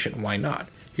pigmentation. Why not?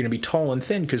 You're going to be tall and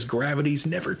thin because gravity's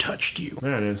never touched you.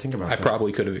 Yeah, I didn't think about that. I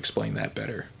probably could have explained that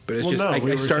better. But it's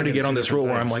I started to get on this roll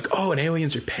where I'm like, oh, and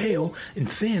aliens are pale and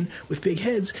thin with big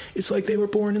heads. It's like they were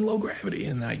born in low gravity.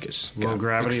 And I just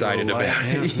got excited about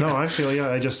it. Yeah. No, I feel,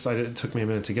 it took me a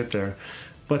minute to get there.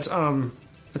 But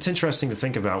it's interesting to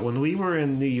think about. When we were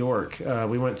in New York,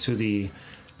 we went to the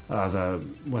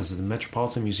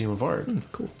Metropolitan Museum of Art.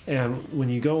 Cool. And when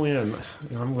you go in,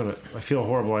 I feel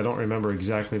horrible. I don't remember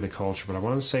exactly the culture, but I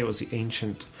want to say it was the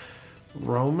ancient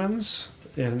Romans,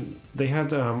 and they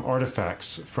had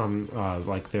artifacts from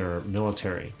their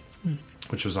military,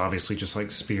 which was obviously just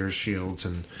like spears, shields,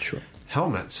 and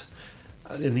helmets.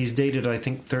 And these dated, I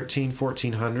think,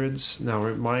 1400s. Now,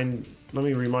 let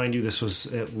me remind you, this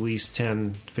was at least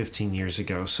 10, 15 years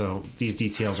ago, so these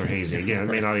details are hazy. Again,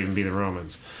 it may not even be the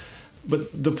Romans.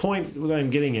 But the point that I'm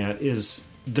getting at is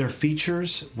their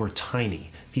features were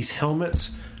tiny. These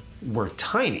helmets were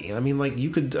tiny. I mean, like, you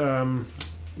could,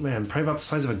 probably about the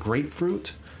size of a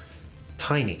grapefruit.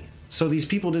 Tiny. So these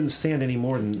people didn't stand any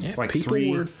more than people 3.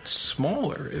 People were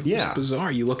smaller. It was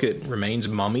bizarre. You look at remains,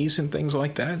 mummies, and things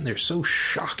like that, and they're so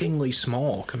shockingly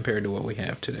small compared to what we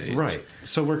have today. Right.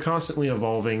 So we're constantly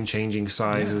evolving, changing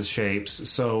sizes, shapes.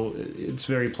 So it's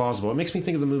very plausible. It makes me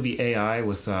think of the movie AI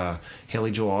with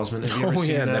Haley Joel Osment. Have you ever seen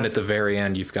that? And then at the very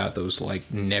end, you've got those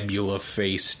like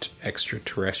nebula-faced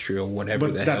extraterrestrial whatever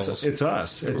the hell. It's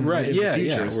us. Right. In the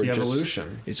future, it's the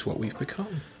evolution. It's what we've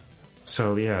become.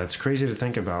 So, it's crazy to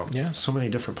think about. Yeah. So many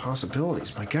different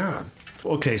possibilities. My God.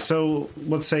 Okay, so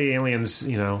let's say aliens,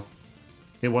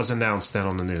 it was announced then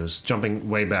on the news, jumping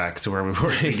way back to where we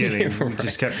were at the beginning. We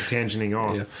just kept tangenting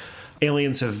off. Yeah.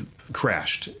 Aliens have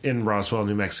crashed in Roswell,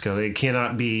 New Mexico. It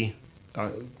cannot be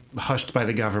hushed by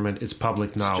the government. It's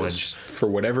public knowledge. Just, for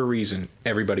whatever reason,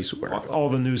 everybody's aware of it. All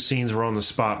the news scenes were on the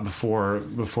spot before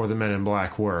the Men in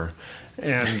Black were.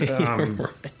 And... right.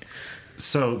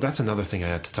 So that's another thing I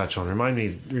had to touch on. Remind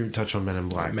me to touch on Men in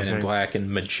Black. Men in Black and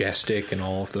Majestic and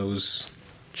all of those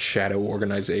shadow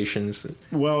organizations.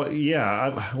 Well,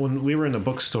 when we were in a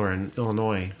bookstore in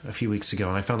Illinois a few weeks ago,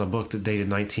 and I found a book that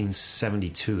dated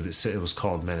 1972 that said it was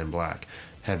called Men in Black.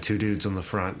 had two dudes on the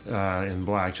front in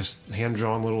black, just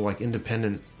hand-drawn little, like,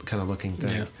 independent kind of looking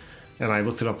thing. Yeah. And I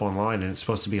looked it up online, and it's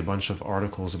supposed to be a bunch of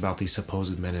articles about these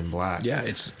supposed men in black. Yeah,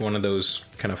 it's one of those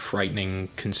kind of frightening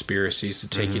conspiracies to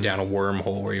take you down a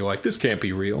wormhole where you're like, this can't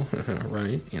be real,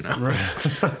 right? You know.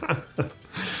 Right.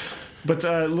 But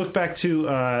look back to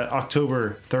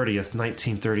October 30th,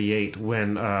 1938,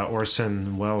 when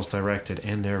Orson Welles directed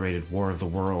and narrated War of the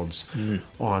Worlds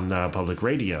on public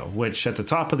radio, which at the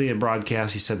top of the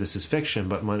broadcast, he said this is fiction,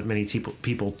 but many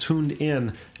people tuned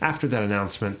in after that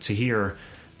announcement to hear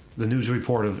the news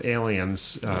report of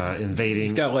aliens invading.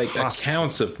 You've got like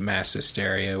accounts of mass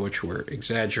hysteria, which were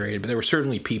exaggerated, but there were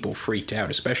certainly people freaked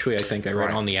out, especially I think I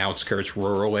read on the outskirts,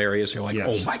 rural areas. They're like,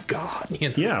 oh my God. You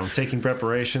know? Yeah, taking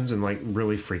preparations and like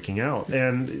really freaking out.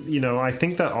 And, you know, I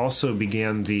think that also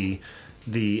began the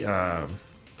and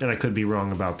I could be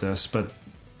wrong about this, but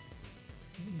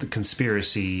the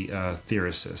conspiracy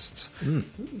theorists.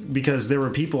 Because there were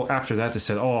people after that that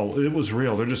said, oh, it was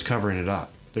real. They're just covering it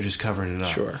up. They're just covering it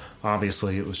up. Sure.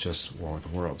 Obviously, it was just War of the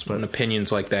Worlds. But when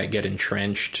opinions like that get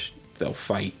entrenched, they'll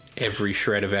fight every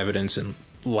shred of evidence and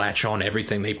latch on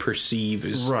everything they perceive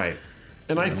as... Right.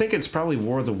 And I think it's probably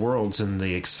War of the Worlds and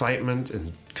the excitement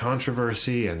and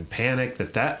controversy and panic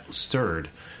that stirred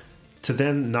to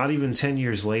then, not even 10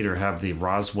 years later, have the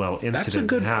Roswell incident happen. That's a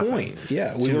good point.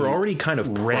 Yeah, we were already kind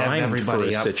of primed for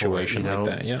a situation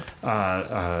like that.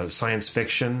 Yeah. Science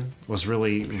fiction was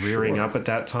really rearing up at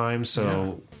that time.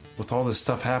 So with all this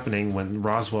stuff happening, when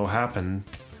Roswell happened,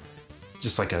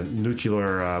 just like a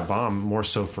nuclear bomb, more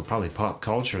so for probably pop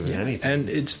culture than anything. And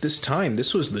it's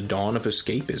this was the dawn of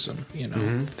escapism, you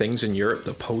know. Things in Europe,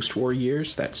 the post-war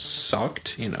years, that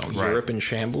sucked, you know. Europe in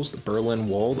shambles, the Berlin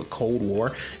Wall, the Cold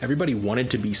War. Everybody wanted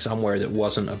to be somewhere that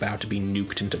wasn't about to be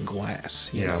nuked into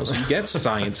glass, you know. So you get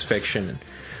science fiction and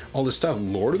all this stuff.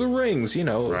 Lord of the Rings, you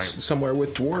know, somewhere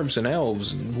with dwarves and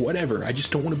elves and whatever. I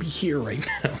just don't want to be here right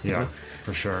now. Yeah,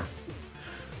 for sure.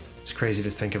 It's crazy to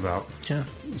think about. Yeah.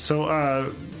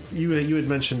 So you had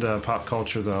mentioned pop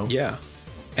culture, though. Yeah.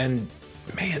 And,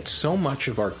 man, so much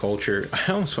of our culture,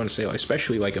 I almost want to say,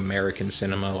 especially like American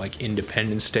cinema, like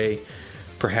Independence Day,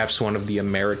 perhaps one of the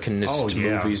Americanist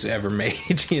movies ever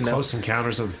made. You know? Close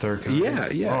Encounters of the Third Kind.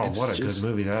 Yeah. Oh, what a good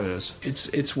movie that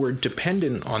is. We're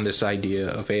dependent on this idea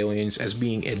of aliens as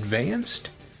being advanced,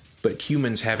 but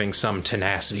humans having some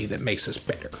tenacity that makes us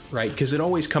better, right? Because it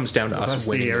always comes down to us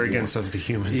winning. That's the arrogance of the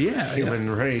human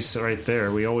race right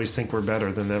there. We always think we're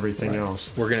better than everything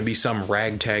else. We're going to be some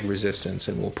ragtag resistance,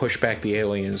 and we'll push back the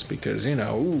aliens because, you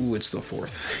know, it's the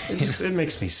fourth. It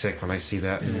makes me sick when I see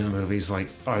that in movies, like,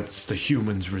 it's the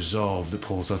humans' resolve that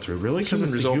pulls us through. Really? Because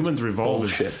it's the humans' resolve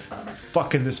is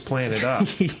fucking this planet up.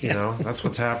 You know? That's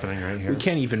what's happening right here. We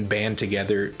can't even band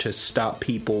together to stop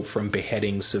people from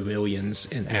beheading civilians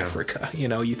in Africa. You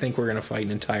know, you think we're going to fight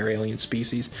an entire alien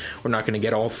species? We're not going to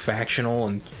get all factional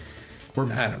and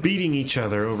we're beating each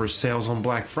other over sales on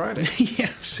Black Friday. Yeah,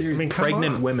 seriously. I mean,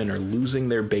 pregnant women are losing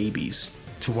their babies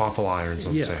to waffle irons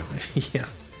on sale. Yeah.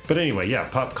 But anyway,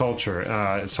 pop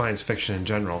culture, science fiction in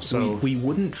general. So we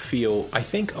wouldn't feel. I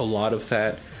think a lot of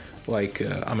that. Like,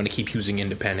 I'm going to keep using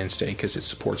Independence Day because it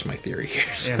supports my theory here.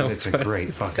 And it's a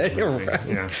great fucking movie. Right.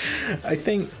 Yeah. I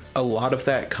think a lot of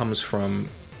that comes from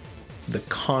the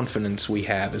confidence we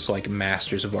have as like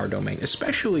masters of our domain,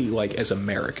 especially like as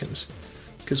Americans,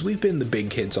 because we've been the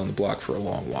big kids on the block for a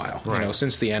long while. You know,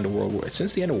 since the end of World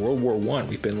War I,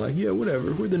 we've been like,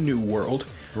 whatever, we're the new world.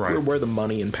 We're where the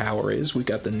money and power is. We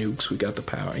got the nukes, we got the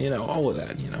power. You know, all of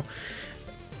that. You know,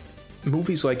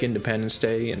 movies like Independence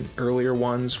Day and earlier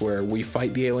ones where we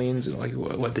fight the aliens, and like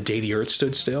what, The Day the Earth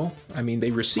Stood Still. I mean,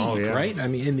 they recede, right? I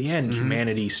mean, in the end,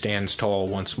 humanity stands tall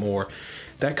once more.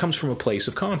 That comes from a place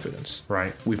of confidence.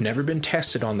 Right. We've never been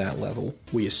tested on that level.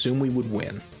 We assume we would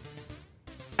win.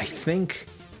 I think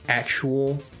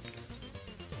actual,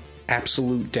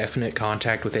 absolute, definite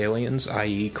contact with aliens,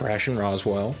 i.e. Crash in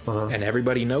Roswell, and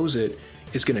everybody knows it,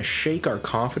 is going to shake our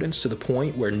confidence to the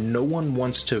point where no one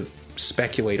wants to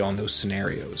speculate on those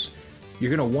scenarios.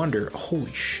 You're going to wonder,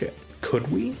 holy shit,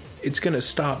 could we? It's going to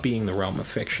stop being the realm of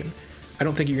fiction. I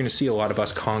don't think you're going to see a lot of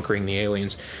us conquering the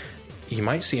aliens. You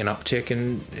might see an uptick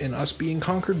in us being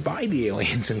conquered by the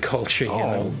aliens in culture. You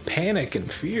know, panic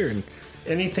and fear. And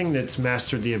anything that's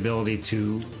mastered the ability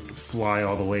to fly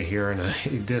all the way here in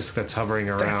a disc that's hovering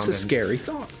around. That's a scary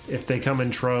thought. If they come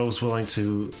in troves willing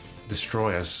to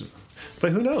destroy us.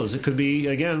 But who knows? It could be,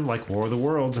 again, like War of the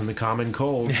Worlds and the common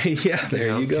cold. Yeah,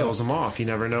 there you go. Kills them off. You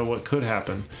never know what could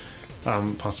happen.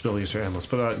 Possibilities are endless.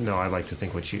 But no, I like to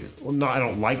think I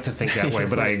don't like to think that way,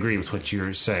 but I agree with what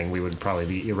you're saying. We would probably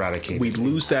be eradicated. We'd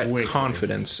lose that quickly.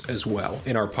 Confidence as well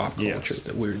in our pop culture. Yes.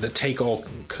 That we're the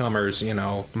take-all-comers,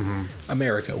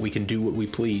 America. We can do what we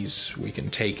please. We can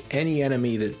take any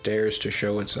enemy that dares to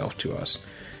show itself to us.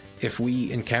 If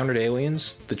we encountered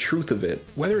aliens, the truth of it,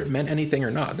 whether it meant anything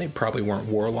or not, they probably weren't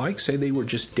warlike. Say they were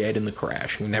just dead in the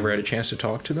crash. We never had a chance to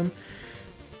talk to them.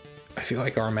 I feel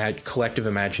like our collective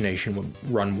imagination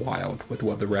would run wild with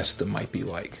what the rest of them might be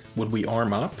like. Would we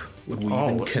arm up? Would we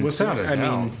even consider? Without a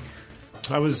doubt.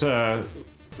 I was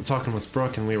talking with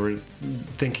Brooke, and we were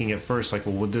thinking at first, like,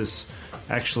 well, would this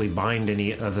actually bind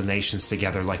any of the nations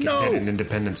together like it did in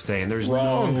Independence Day? And there's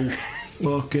no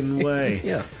fucking way.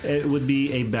 Yeah. It would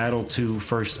be a battle to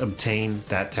first obtain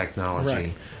that technology.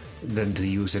 Right. Than to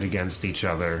use it against each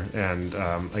other, and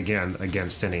again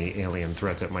against any alien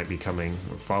threat that might be coming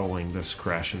following this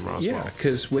crash in Roswell. Yeah,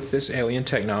 because with this alien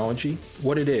technology,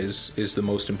 what it is the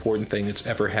most important thing that's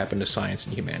ever happened to science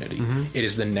and humanity. It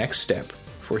is the next step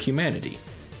for humanity.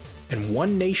 And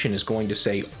one nation is going to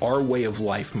say, our way of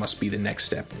life must be the next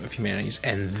step of humanity's,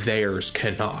 and theirs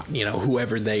cannot.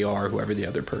 Whoever they are, whoever the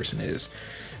other person is.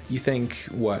 You think,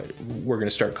 we're going to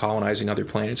start colonizing other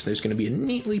planets, and there's going to be a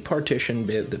neatly partitioned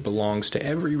bit that belongs to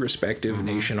every respective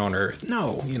nation on Earth?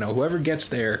 No, whoever gets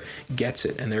there gets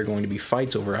it, and there are going to be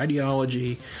fights over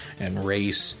ideology and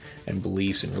race and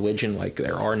beliefs and religion like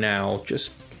there are now,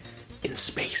 just in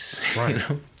space. Right.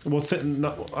 Well,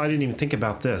 I didn't even think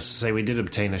about this. Say we did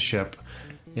obtain a ship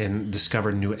and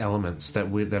discovered new elements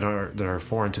that are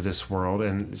foreign to this world,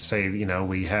 and say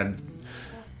we had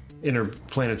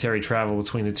interplanetary travel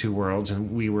between the two worlds,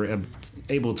 and we were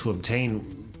able to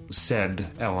obtain said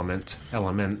elements. I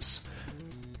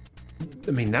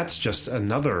mean, that's just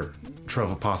another trove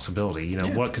of possibility.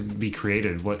 What could be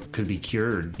created, what could be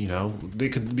cured. There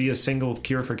could be a single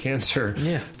cure for cancer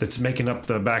that's making up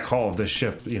the back hull of this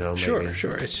ship. Sure.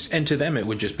 Maybe. And to them, it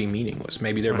would just be meaningless.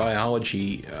 Maybe their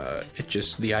biology,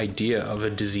 the idea of a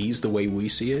disease, the way we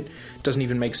see it, doesn't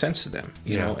even make sense to them.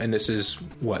 You know, and this is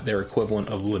their equivalent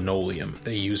of linoleum.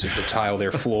 They use it to tile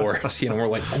their floors. We're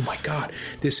like, oh my God,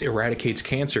 this eradicates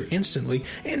cancer instantly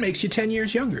and makes you 10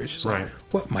 years younger. It's just like,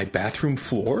 what, my bathroom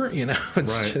floor?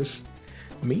 It's just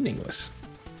meaningless.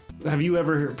 Have you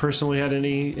ever personally had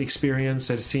any experience,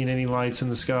 had seen any lights in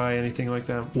the sky, anything like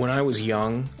that? When I was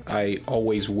young, I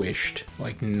always wished,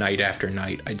 like night after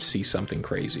night, I'd see something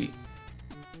crazy.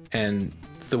 And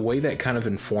the way that kind of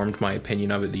informed my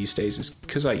opinion of it these days is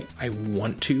because I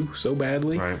want to so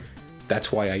badly. Right.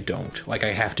 That's why I don't. Like, I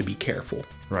have to be careful.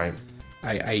 Right.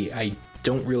 I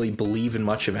don't really believe in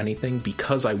much of anything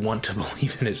because I want to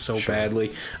believe in it so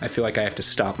badly. I feel like I have to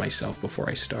stop myself before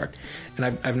I start. And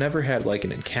I've never had like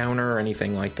an encounter or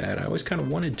anything like that. I always kind of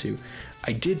wanted to.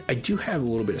 I do have a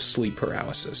little bit of sleep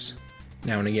paralysis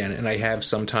now and again, and I have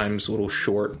sometimes little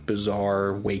short,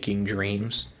 bizarre waking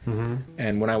dreams. Mm-hmm.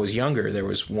 And when I was younger, there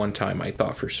was one time I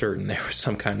thought for certain there was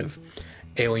some kind of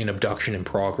alien abduction in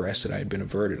progress that I had been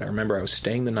averted. I remember I was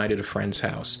staying the night at a friend's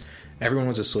house. Everyone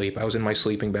was asleep. I was in my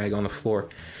sleeping bag on the floor,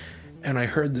 and I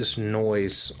heard this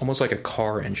noise, almost like a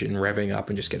car engine revving up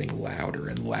and just getting louder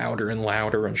and louder and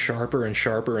louder and sharper and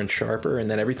sharper and sharper, and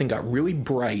then everything got really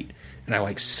bright, and I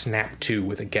like snapped to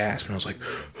with a gasp, and I was like,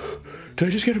 did I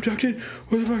just get abducted?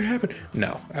 What the fuck happened?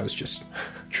 No, I was just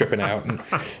tripping out and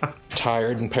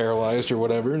tired and paralyzed or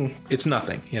whatever, and it's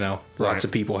nothing, Lots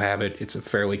of people have it. It's a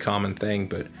fairly common thing,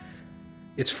 but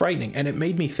it's frightening, and it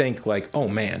made me think like, oh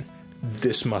man,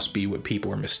 this must be what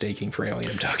people are mistaking for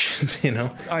alien abductions,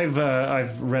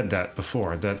 I've read that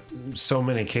before, that so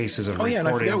many cases of and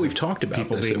I forgot we've talked about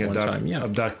people this being at one time. Yeah.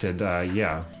 abducted,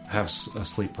 have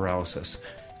sleep paralysis.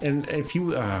 And if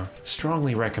you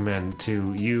strongly recommend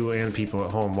to you and people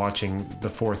at home watching The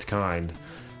Fourth Kind,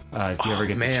 if you ever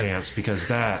get the chance, because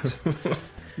that...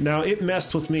 Now, it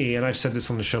messed with me, and I've said this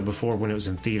on the show before when it was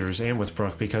in theaters and with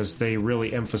Brooke, because they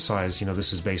really emphasized,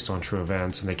 this is based on true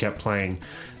events, and they kept playing,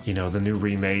 the new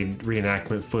remade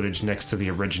reenactment footage next to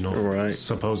the original,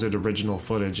 supposed original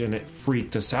footage, and it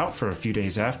freaked us out for a few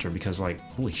days after, because, like,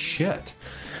 holy shit.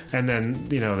 And then,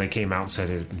 they came out and said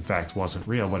it, in fact, wasn't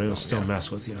real, but it'll still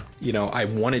mess with you. I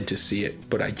wanted to see it,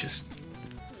 but I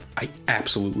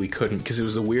absolutely couldn't, because it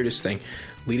was the weirdest thing.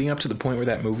 Leading up to the point where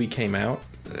that movie came out,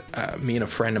 me and a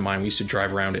friend of mine, we used to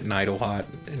drive around at night a lot,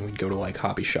 and we'd go to like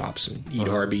hobby shops and eat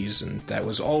Arby's, and that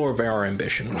was all of our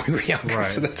ambition when we were younger.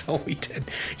 So that's all we did.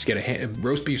 Just get a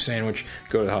roast beef sandwich,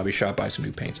 go to the hobby shop, buy some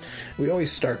new paints. We'd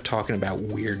always start talking about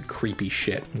weird, creepy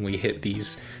shit when we hit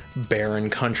these barren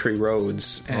country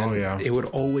roads, and it would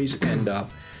always end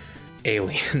up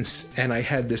aliens. And I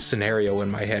had this scenario in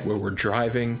my head where we're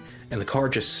driving and the car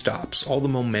just stops. All the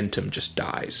momentum just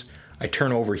dies. I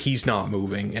turn over, he's not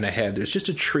moving, and ahead there's just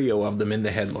a trio of them in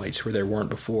the headlights where there weren't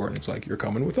before, and it's like, you're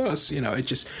coming with us. You know, it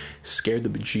just scared the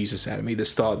bejesus out of me,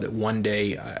 this thought that one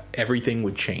day everything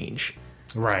would change.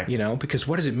 Right. You know, because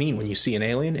what does it mean when you see an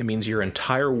alien? It means your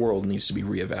entire world needs to be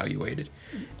reevaluated.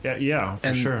 Yeah,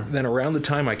 for sure. Then around the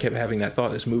time I kept having that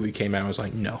thought, this movie came out, I was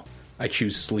like, no, I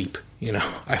choose sleep. You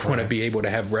know, I want to be able to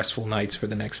have restful nights for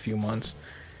the next few months.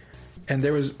 And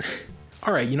there was,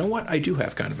 all right, you know what? I do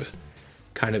have kind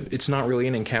of, it's not really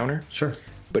an encounter. Sure.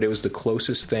 But it was the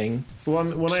closest thing. Well,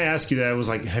 when I asked you that, I was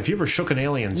like, have you ever shook an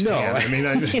alien's No. hand? I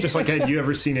mean, just like, had you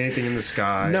ever seen anything in the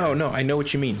sky? No, I know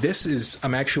what you mean.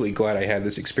 I'm actually glad I had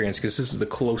this experience because this is the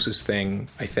closest thing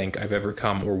I think I've ever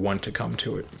come or want to come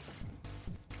to it.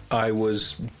 I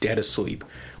was dead asleep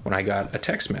when I got a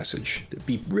text message.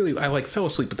 I fell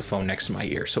asleep with the phone next to my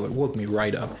ear, so it woke me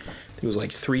right up. It was like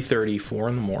 3:30, 4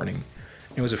 in the morning.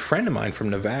 It was a friend of mine from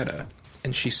Nevada,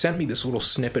 and she sent me this little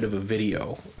snippet of a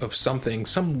video of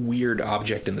some weird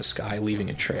object in the sky leaving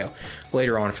a trail.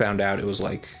 Later on, I found out it was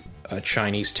like a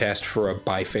Chinese test for a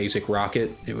biphasic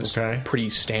rocket. It was pretty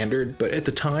standard, but at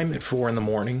the time, at 4 in the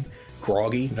morning,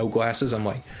 groggy, no glasses, I'm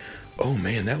like, oh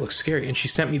man, that looks scary. And she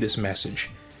sent me this message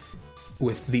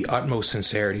with the utmost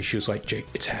sincerity. She was like, Jake,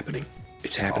 it's happening.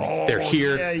 It's happening. Oh, they're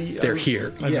here. Yeah, they're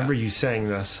here. I remember you saying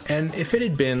this. And if it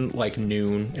had been like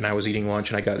noon and I was eating lunch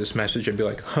and I got this message, I'd be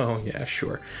like, oh, yeah,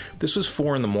 sure. This was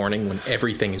 4 in the morning when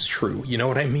everything is true. You know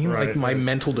what I mean? Right, like my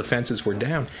mental defenses were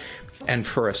down. And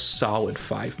for a solid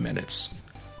 5 minutes,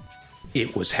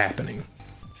 it was happening.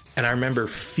 And I remember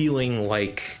feeling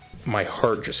like my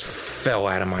heart just fell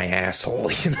out of my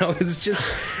asshole. You know, it's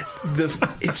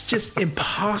just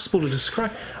impossible to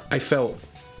describe. I felt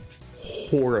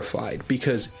horrified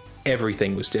because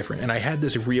everything was different, and I had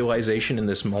this realization in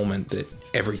this moment that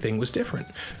everything was different.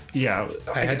 Yeah,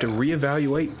 I had to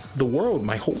reevaluate the world,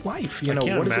 my whole life. You know, I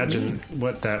can't what does imagine it mean?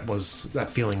 what that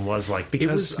feeling was like, because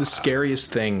It was the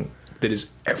scariest thing that has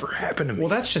ever happened to me. Well,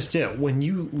 that's just it. When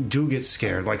you do get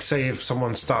scared, like say if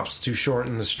someone stops too short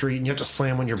in the street and you have to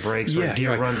slam on your brakes, or a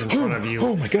deer runs in front of you.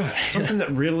 Oh my god! Something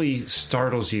that really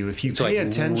startles you. If you pay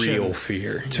attention real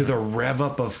fear to the rev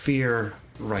up of fear,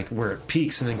 like where it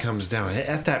peaks and then comes down.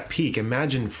 At that peak,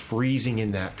 imagine freezing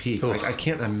in that peak. Like I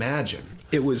can't imagine.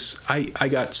 It was. I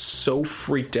got so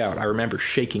freaked out. I remember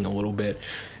shaking a little bit.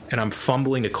 And I'm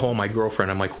fumbling to call my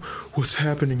girlfriend. I'm like, what's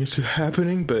happening? Is it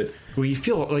happening? But well, you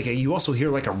feel like you also hear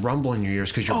like a rumble in your ears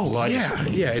because your blood is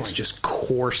it's just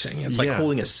coursing. It's like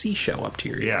holding a seashell up to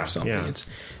your ear or something. Yeah.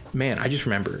 Man, I just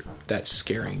remember that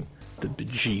scaring the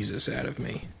bejesus out of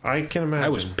me. I can imagine. I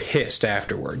was pissed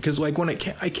afterward because like when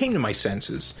I came to my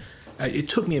senses, it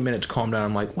took me a minute to calm down.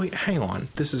 I'm like, wait, hang on,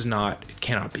 it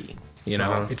cannot be. You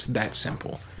know, It's that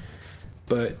simple.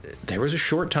 But there was a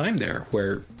short time there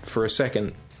where, for a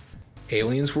second,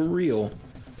 aliens were real,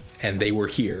 and they were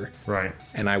here. Right.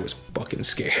 And I was fucking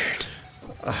scared.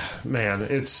 Man,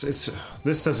 it's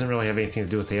this doesn't really have anything to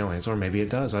do with the aliens, or maybe it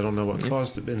does. I don't know what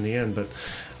caused it in the end, but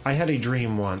I had a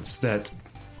dream once that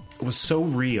was so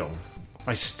real.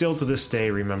 I still to this day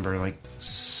remember like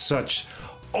such.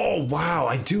 Oh wow,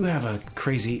 I do have a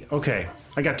crazy. Okay,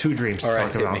 I got 2 dreams to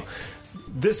talk about.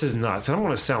 This is nuts, and I'm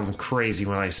going to sound crazy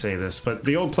when I say this, but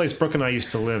the old place Brooke and I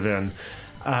used to live in.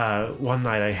 One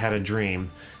night I had a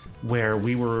dream where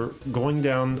we were going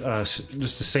down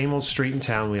just the same old street in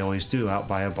town we always do, out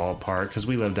by a ballpark, because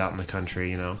we lived out in the country,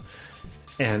 you know.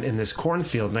 And in this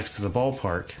cornfield next to the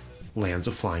ballpark lands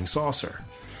a flying saucer.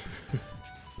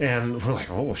 And we're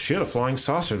like, oh shit, a flying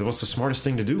saucer. What's the smartest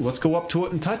thing to do? Let's go up to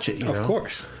it and touch it, you know? Of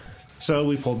course. So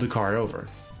we pulled the car over.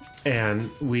 And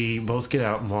we both get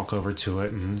out and walk over to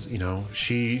it, and, you know,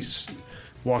 she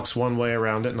walks one way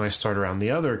around it and I start around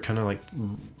the other, kind of like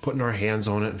putting our hands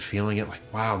on it and feeling it like,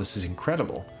 wow, this is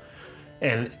incredible.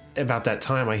 And about that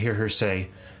time I hear her say,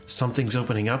 something's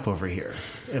opening up over here.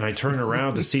 And I turn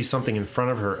around to see something in front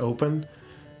of her open,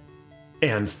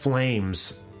 and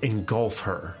flames engulf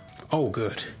her. Oh,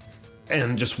 good.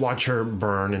 And just watch her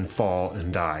burn and fall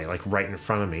and die, like right in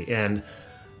front of me. And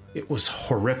it was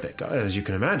horrific, as you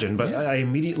can imagine. But I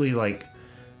immediately like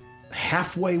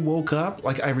halfway woke up.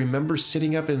 Like I remember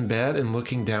sitting up in bed and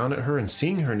looking down at her and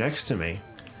seeing her next to me,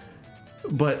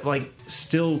 but like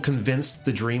still convinced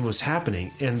the dream was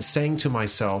happening, and saying to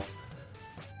myself,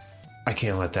 I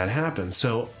can't let that happen.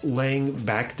 So laying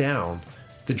back down,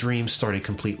 the dream started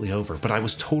completely over, but I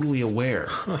was totally aware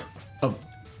of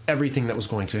everything that was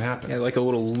going to happen. Yeah, like a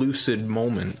little lucid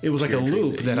moment. It was like a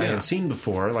loop that I had seen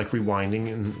before, like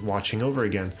rewinding and watching over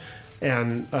again.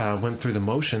 And went through the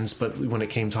motions, but when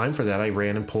it came time for that, I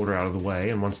ran and pulled her out of the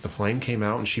way. And once the flame came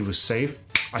out and she was safe,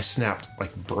 I snapped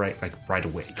right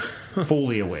awake,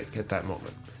 fully awake at that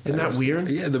moment. Isn't that weird?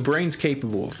 Yeah, the brain's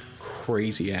capable of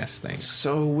crazy ass things.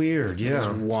 So weird, yeah.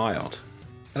 It's wild.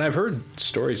 And I've heard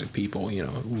stories of people,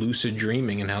 lucid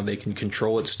dreaming and how they can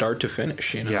control it start to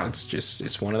finish. Yeah.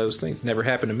 It's one of those things. Never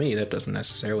happened to me. That doesn't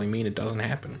necessarily mean it doesn't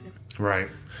happen. Right.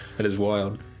 That is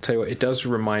wild. Tell you what, it does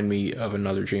remind me of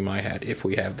another dream I had, if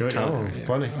we have the time. Oh,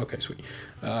 funny. Okay, sweet.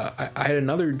 I had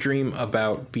another dream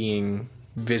about being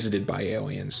visited by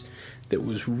aliens that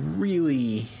was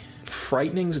really...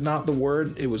 frightening is not the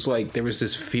word. It was like there was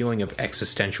this feeling of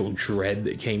existential dread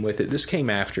that came with it. This came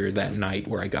after that night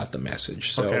where I got the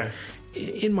message. So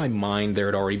in my mind, there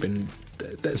had already been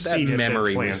that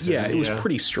memory was it was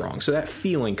pretty strong. So that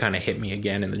feeling kind of hit me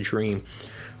again in the dream.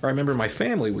 Or I remember my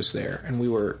family was there and we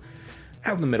were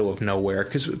out in the middle of nowhere,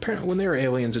 because apparently when there are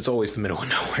aliens, it's always the middle of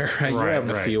nowhere. Right? You're out in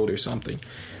a field or something,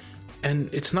 and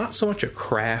it's not so much a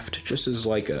craft, just as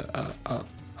like a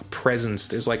presence.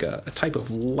 There's like a type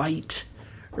of light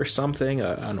or something,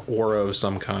 an aura of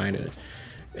some kind,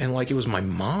 and like it was my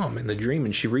mom in the dream,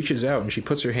 and she reaches out and she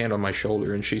puts her hand on my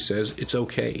shoulder and she says, "It's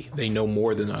okay, they know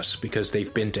more than us because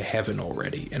they've been to heaven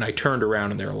already." And I turned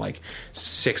around and there are like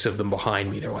 6 of them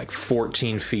behind me. They're like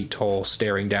 14 feet tall,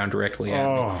 staring down directly at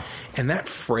me. And that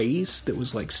phrase that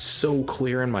was like so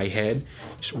clear in my head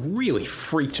just really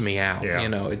freaked me out. I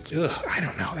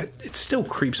don't know, it still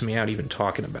creeps me out even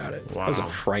talking about it. Wow. That was a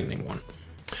frightening one.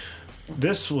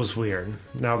 This was weird.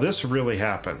 Now this really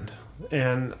happened,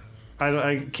 and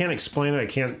I can't explain it. I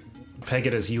can't peg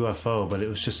it as UFO, but it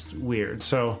was just weird.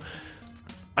 So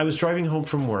I was driving home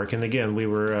from work, and again, we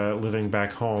were living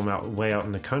back home, way out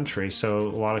in the country, so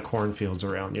a lot of cornfields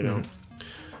around,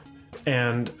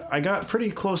 And I got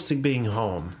pretty close to being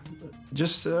home,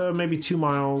 just maybe 2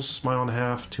 miles, mile and a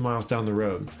half, 2 miles down the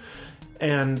road.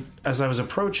 And as I was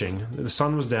approaching, the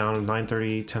sun was down at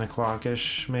 9:30, 10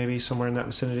 o'clock-ish, maybe, somewhere in that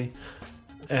vicinity.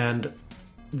 And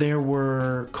there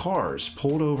were cars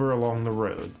pulled over along the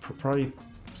road, probably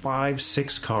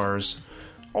 5-6 cars,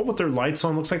 all with their lights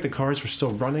on. Looks like the cars were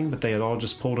still running, but they had all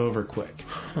just pulled over quick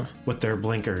with their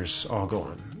blinkers all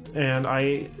going. And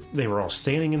they were all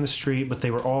standing in the street, but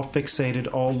they were all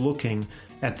fixated, all looking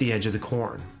at the edge of the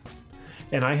corn.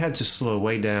 And I had to slow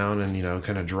way down and,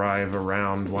 kind of drive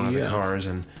around one of the cars.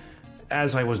 And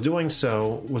as I was doing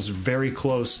so, was very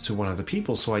close to one of the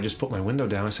people. So I just put my window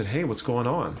down. I said, "Hey, what's going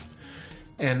on?"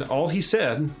 And all he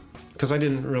said, because I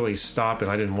didn't really stop and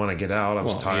I didn't want to get out. I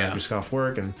was tired, just got off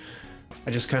work. And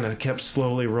I just kind of kept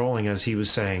slowly rolling as he was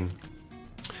saying,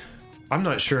 "I'm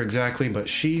not sure exactly, but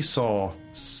she saw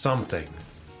something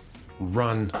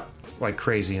run like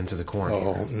crazy into the corn."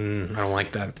 I don't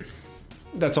like that.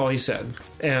 That's all he said.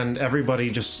 And everybody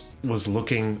just was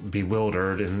looking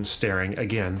bewildered and staring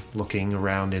again, looking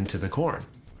around into the corn.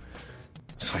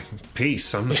 It's like,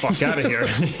 peace, I'm the fuck out of here.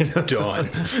 Done.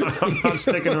 I'm not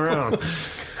sticking around.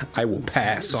 I will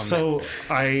pass on that. So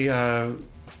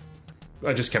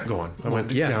I just kept going. I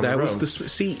went down the road.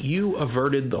 See, you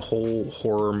averted the whole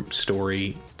horror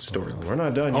story. We're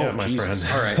not done yet, my friend.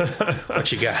 All right.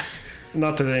 What you got?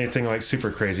 Not that anything like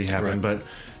super crazy happened, but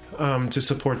to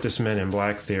support this Men in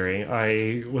Black theory,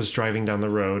 I was driving down the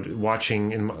road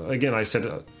watching, again, I said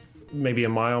maybe a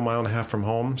mile and a half from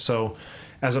home. So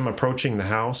as I'm approaching the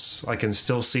house, I can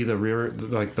still see the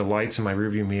lights in my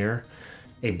rearview mirror.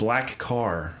 A black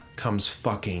car comes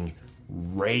fucking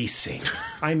racing.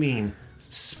 I mean,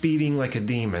 speeding like a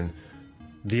demon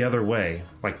the other way,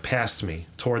 like past me,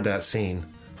 toward that scene,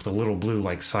 with a little blue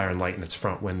like siren light in its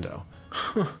front window.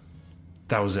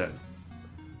 That was it.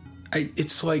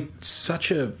 It's like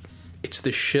it's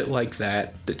the shit like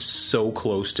that that's so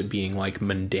close to being like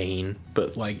mundane,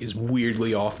 but like is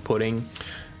weirdly off-putting.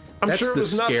 That's sure it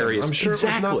was scariest. Nothing. I'm sure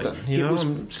exactly. it was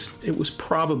nothing. It was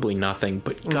probably nothing,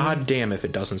 but goddamn if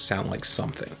it doesn't sound like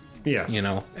something. Yeah.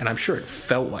 And I'm sure it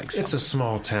felt like something. It's a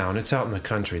small town. It's out in the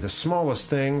country. The smallest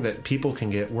thing that people can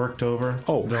get worked over,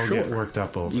 they'll get worked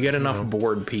up over. You get enough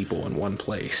bored people in one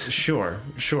place. Sure.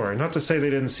 Not to say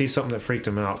they didn't see something that freaked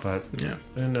them out, but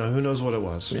and who knows what it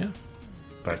was. Yeah.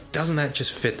 But doesn't that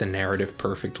just fit the narrative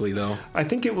perfectly, though? I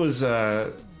think it was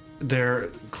they're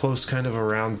close kind of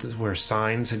around where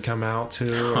Signs had come out too.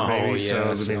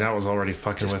 So that was already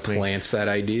fucking just with me. Plants that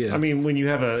idea. I mean, when you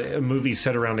have a movie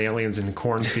set around aliens in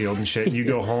cornfield and shit, and you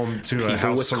go home to a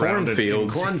house surrounded in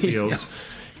cornfields,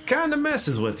 kind of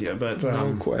messes with you. But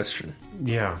no question.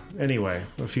 Yeah. Anyway,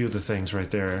 a few of the things right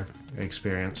there I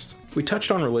experienced. We touched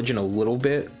on religion a little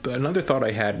bit, but another thought I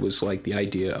had was like the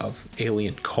idea of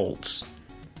alien cults.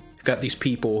 got these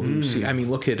people who see. I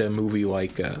mean, look at a movie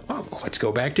like let's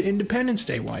go back to Independence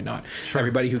Day. Why not? Sure.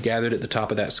 Everybody who gathered at the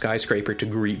top of that skyscraper to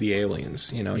greet the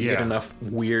aliens. You know, you get enough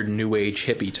weird new age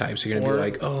hippie types, you're gonna be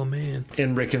like, oh man.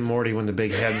 In Rick and Morty, when the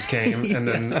big heads came, and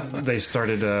then they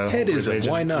started headism.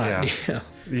 Why not?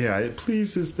 Yeah, it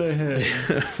pleases the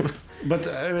heads. But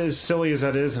as silly as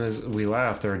that is, and as we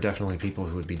laugh, there are definitely people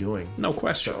who would be doing. No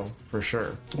question. So, for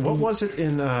sure. What was it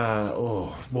in, it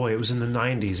was in the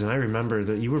 90s, and I remember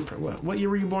that you were, what year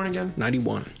were you born again?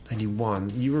 91.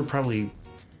 91. You were probably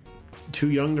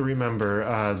too young to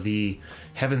remember the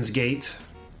Heaven's Gate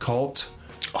cult.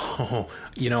 Oh,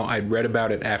 I read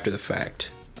about it after the fact.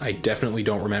 I definitely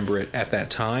don't remember it at that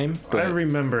time. But I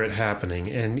remember it happening,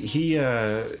 and he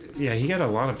got a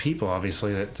lot of people,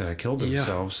 obviously, that killed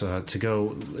themselves to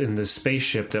go in the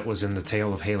spaceship that was in the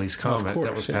tail of Halley's Comet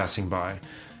that was passing by.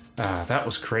 That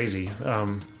was crazy.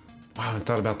 Wow, I haven't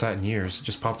thought about that in years. It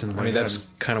just popped into my head. That's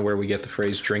kind of where we get the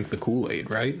phrase "drink the Kool-Aid,"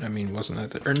 right? I mean, wasn't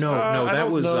that? That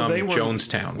was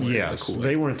Jonestown. Yes,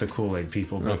 they weren't the Kool-Aid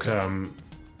people, but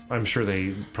I'm sure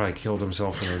they probably killed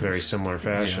themselves in a very similar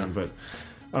fashion, but.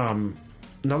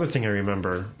 Another thing I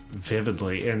remember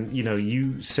vividly, and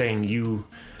you saying you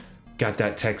got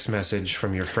that text message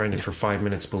from your friend and for 5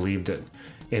 minutes believed it.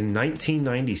 In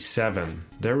 1997,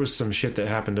 there was some shit that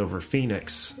happened over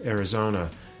Phoenix, Arizona,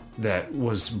 that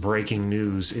was breaking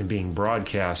news and being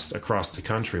broadcast across the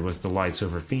country with the lights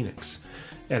over Phoenix.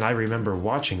 And I remember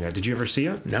watching that. Did you ever see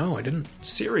it? No, I didn't.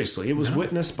 Seriously, it was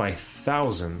witnessed by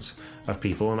thousands of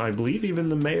people, and I believe even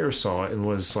the mayor saw it and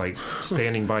was like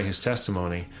standing by his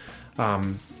testimony.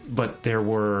 But there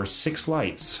were 6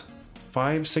 lights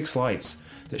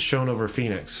that shone over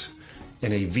Phoenix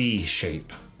in a V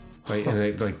shape, right? And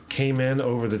they like came in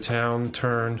over the town,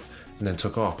 turned, and then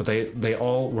took off. But they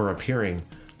all were appearing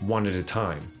one at a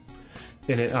time.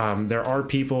 And there are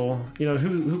people,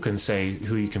 who can say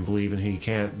who you can believe and who you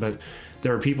can't, but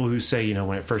there are people who say,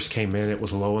 when it first came in, it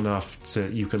was low enough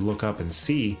to you could look up and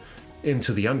see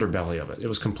into the underbelly of it. It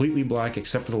was completely black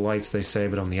except for the lights, they say,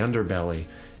 but on the underbelly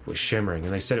it was shimmering,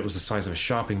 and they said it was the size of a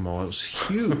shopping mall. It was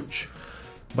huge,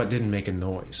 but didn't make a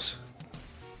noise.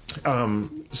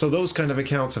 So those kind of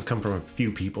accounts have come from a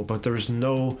few people, but there's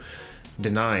no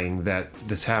denying that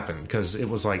this happened, because it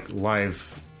was like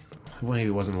live. Well, maybe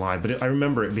it wasn't live, but I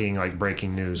remember it being like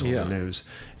breaking news on the news,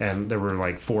 and there were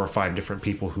like 4 or 5 different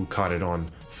people who caught it on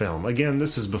film. Again,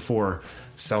 this is before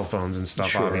cell phones and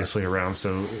stuff obviously around,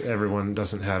 so everyone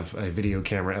doesn't have a video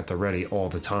camera at the ready all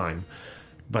the time.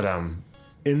 But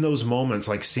in those moments,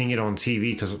 like seeing it on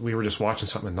TV, because we were just watching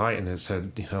something at night and it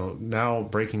said, now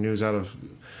breaking news out of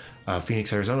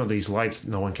Phoenix, Arizona, these lights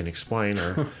no one can explain,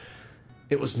 or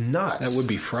it was nuts. That would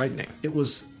be frightening. It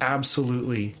was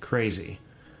absolutely crazy.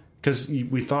 Because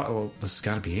we thought, well, this has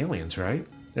got to be aliens, right?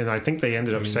 And I think they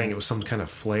ended up saying it was some kind of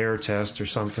flare test or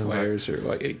something. Flares, or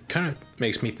like, it kind of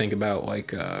makes me think about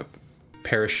like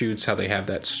parachutes, how they have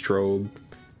that strobe.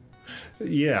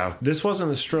 Yeah, this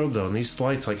wasn't a strobe though, and these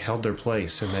lights like held their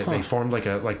place, and they formed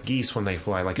like geese when they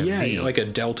fly, like a V. like a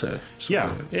delta.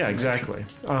 Yeah, exactly.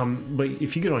 But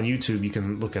if you get on YouTube, you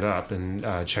can look it up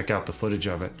and check out the footage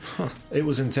of it. It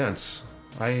was intense.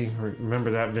 I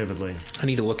remember that vividly. I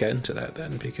need to look into that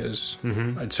then, because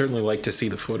I'd certainly like to see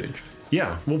the footage.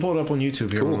 Yeah, we'll pull it up on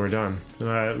YouTube here when we're done. And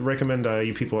I recommend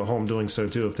you people at home doing so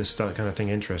too, if this kind of thing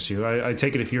interests you. I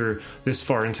take it if you're this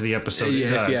far into the episode, it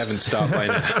does. If you haven't stopped by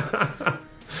now.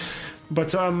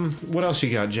 But what else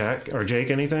you got, Jack or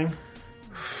Jake? Anything?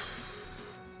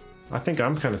 I think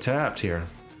I'm kind of tapped here.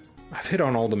 I've hit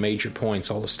on all the major points,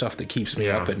 all the stuff that keeps me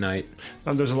up at night.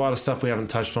 There's a lot of stuff we haven't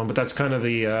touched on, but that's kind of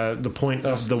the point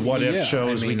of the What If show,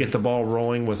 is we get the ball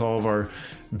rolling with all of our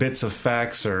bits of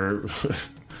facts, or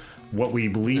what we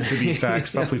believe to be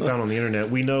facts, stuff we found on the internet.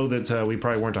 We know that we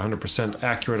probably weren't 100%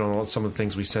 accurate on some of the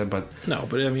things we said, but... No,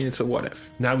 but I mean, it's a what if.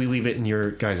 Now we leave it in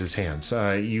your guys' hands.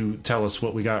 You tell us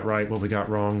what we got right, what we got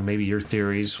wrong, maybe your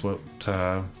theories, what...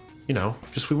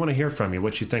 just we want to hear from you,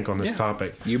 what you think on this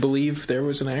topic. You believe there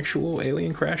was an actual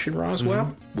alien crash in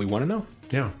Roswell? We want to know.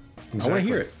 Yeah, exactly. I want to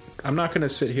hear it. I'm not going to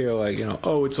sit here like,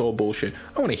 it's all bullshit.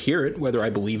 I want to hear it, whether I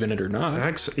believe in it or not.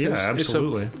 Absolutely. It's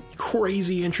a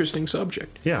crazy, interesting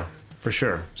subject. Yeah, for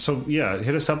sure. So,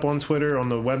 hit us up on Twitter, on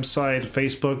the website,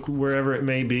 Facebook, wherever it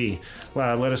may be.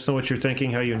 Let us know what you're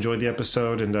thinking, how you enjoyed the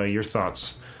episode, and your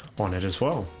thoughts on it as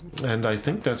well. And I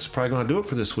think that's probably going to do it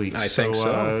for this week. I think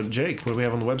so. Jake, what do we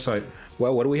have on the website?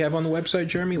 Well, what do we have on the website,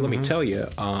 Jeremy? Let me tell you.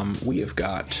 We have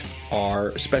got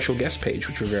our special guest page,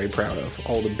 which we're very proud of.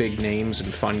 All the big names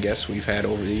and fun guests we've had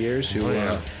over the years who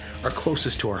are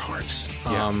closest to our hearts.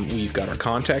 Yeah. We've got our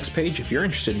contacts page if you're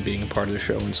interested in being a part of the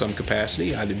show in some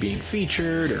capacity, either being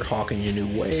featured or hawking your new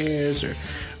wares. Or,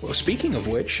 well, speaking of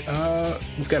which,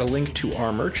 we've got a link to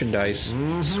our merchandise: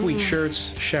 sweet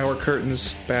shirts, shower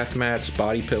curtains, bath mats,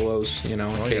 body pillows. In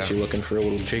case you're looking for a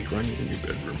little Jake Runyon in your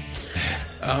bedroom.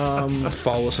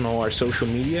 Follow us on all our social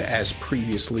media as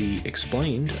previously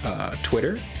explained.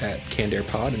 Twitter at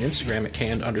CannedAirPod and Instagram at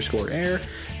canned_air.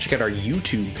 Check out our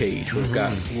YouTube page. We've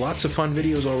got lots of fun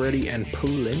videos already and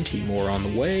plenty more on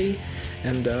the way.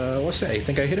 And what's that? I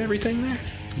think I hit everything there.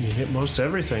 You hit most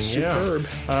everything. Superb.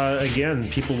 Yeah. Again,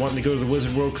 people wanting to go to the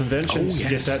Wizard World conventions,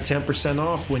 get that 10%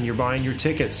 off when you're buying your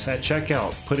tickets at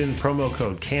checkout. Put in promo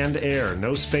code Canned Air.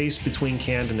 No space between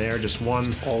canned and air, just one.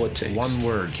 That's all it takes. One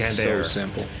word, Canned Air. So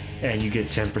simple. And you get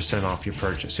 10% off your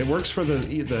purchase. It works for the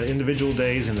individual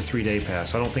days and the 3-day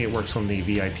pass. I don't think it works on the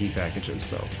VIP packages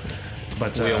though.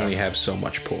 But we only have so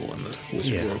much pull in the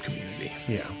Wizard World community.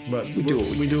 Yeah, but we do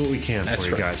what we can for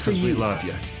you guys because we love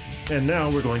you. And now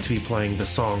we're going to be playing the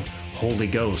song Holy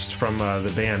Ghost from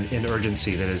the band In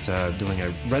Urgency that is doing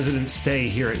a resident stay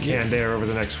here at Canned Air over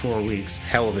the next 4 weeks.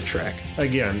 Hell of a track.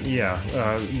 Again,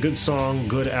 good song,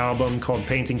 good album called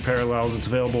Painting Parallels. It's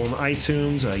available on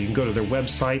iTunes. You can go to their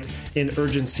website,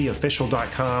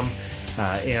 inurgencyofficial.com.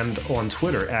 And on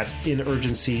Twitter at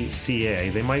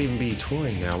InUrgencyCA. They might even be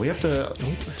touring now. We have to.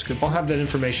 That's good. I'll have that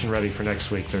information ready for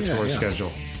next week. Their tour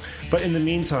schedule. But in the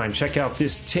meantime, check out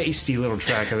this tasty little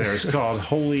track of theirs called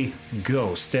Holy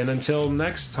Ghost. And until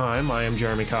next time, I am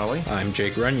Jeremy Colley. I'm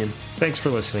Jake Runyon. Thanks for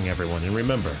listening, everyone, and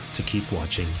remember to keep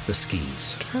watching the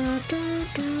skis.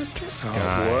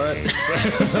 Skies.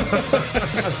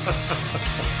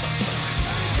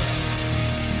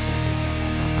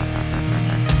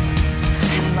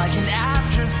 Like an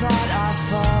afterthought,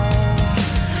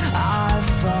 I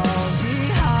fall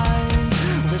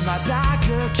behind with my back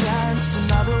against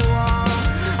another wall.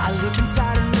 I look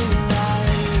inside and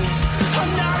realize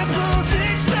I'm not a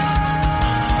moving soul.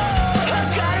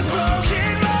 I've got a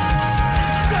broken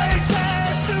mind.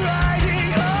 Satan's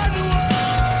writing on the wall.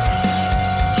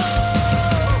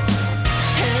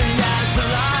 And as the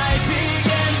light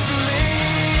begins to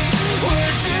leave,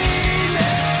 we're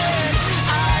dreaming.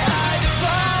 I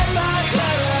find my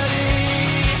clarity.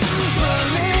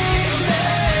 Believe me,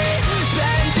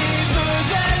 been deeper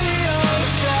than the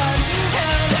ocean.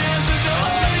 Held hands with the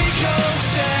Holy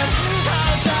Ghost, and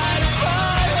I'll die to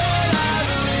find what I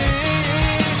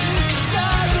believe. 'Cause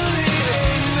I believe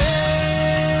in me.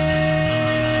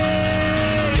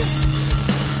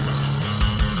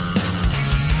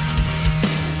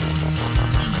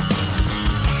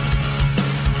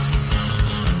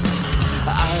 I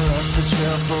left a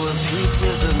trail full of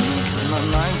pieces of me, 'cause my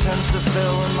mind tends to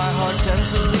fill and my heart tends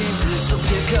to leave. So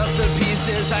pick up the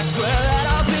pieces, I swear that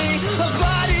I'll be a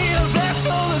body, a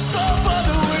vessel, a soul for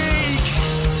the weak.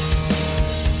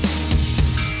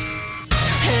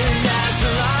 And as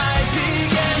the light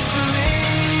begins to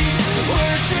leave,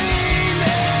 we're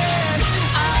dreaming.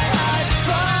 I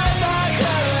find my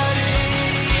clarity.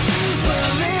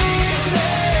 Believe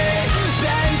me,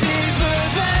 been deeper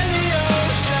than the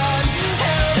ocean.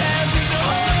 Held hands with the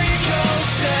Holy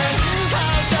Ghost, and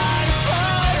I'll die to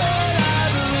find what I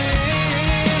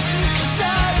believe. 'Cause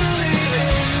I believe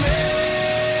in me.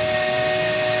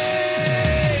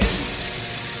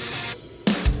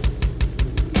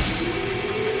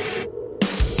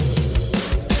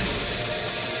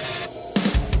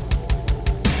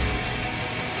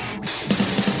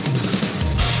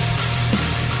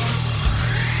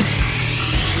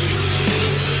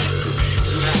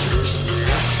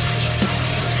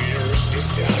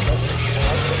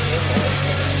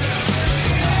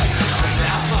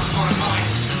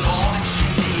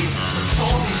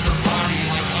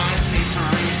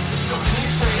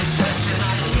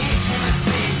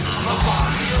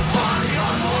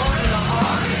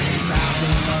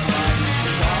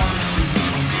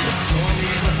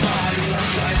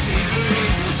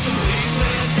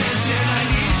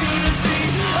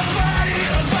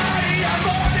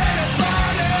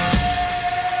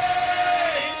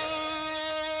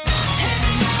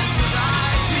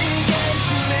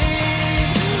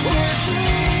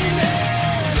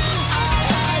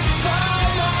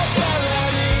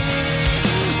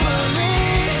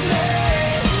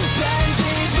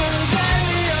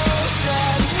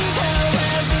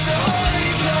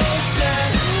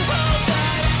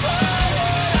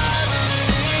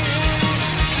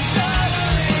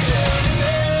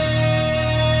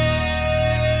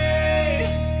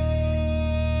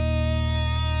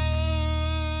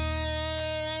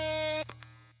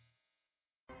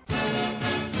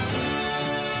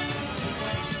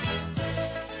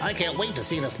 I can't wait to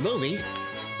see this movie.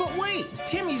 But wait,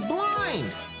 Timmy's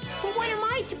blind. But what am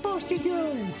I supposed to do?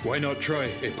 Why not try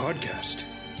a podcast?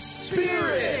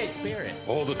 Spirit!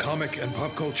 All the comic and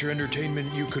pop culture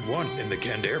entertainment you could want in the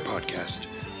Canned Air podcast.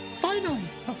 Finally,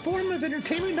 a form of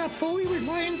entertainment not fully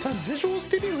reliant on visual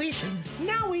stimulation.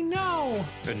 Now we know.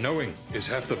 And knowing is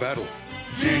half the battle.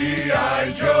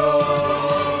 G.I.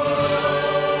 Joe!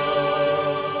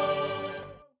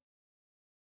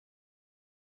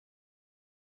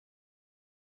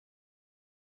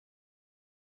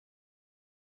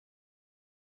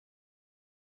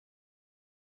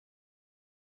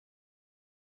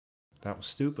 That was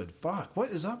stupid. Fuck, what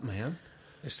is up, man?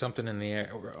 There's something in the air.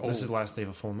 Oh. This is the last day of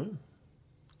a full moon.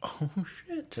 Oh,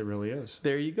 shit. It really is.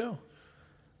 There you go.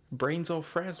 Brain's all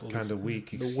frazzled. Kind of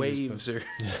weak. The waves are...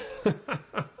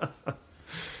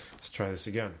 Let's try this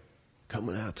again.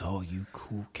 Coming out to all you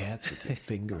cool cats with your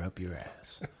finger up your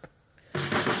ass.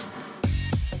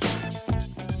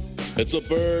 It's a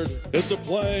bird. It's a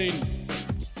plane.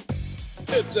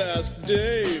 It's Ask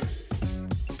Dave.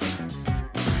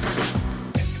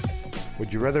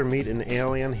 Would you rather meet an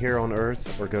alien here on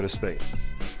Earth or go to space?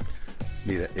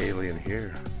 Meet an alien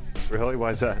here. Really? Why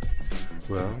is that?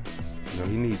 Well,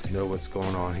 he needs to know what's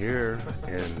going on here,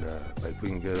 and like we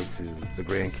can go to the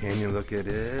Grand Canyon, look at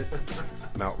it,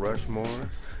 Mount Rushmore,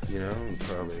 and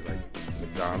probably like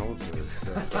McDonald's or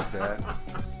stuff like that.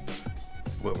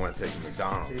 Wouldn't want to take him to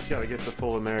McDonald's. He's got to get the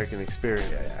full American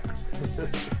experience. Yeah.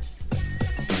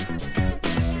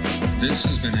 This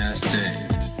has been Ask Dave.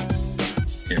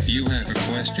 If you have a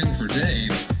question for Dave,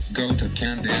 go to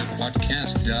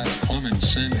candairpodcast.com and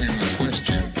send him a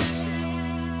question.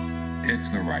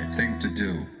 It's the right thing to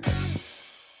do.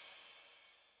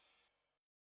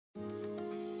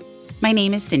 My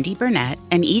name is Cindy Burnett,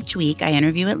 and each week I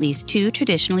interview at least 2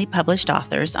 traditionally published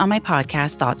authors on my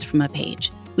podcast, Thoughts from a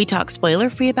Page. We talk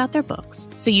spoiler-free about their books,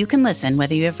 so you can listen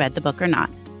whether you have read the book or not.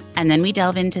 And then we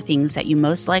delve into things that you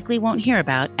most likely won't hear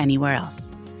about anywhere else.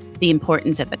 The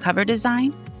importance of the cover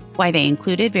design, why they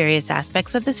included various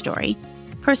aspects of the story,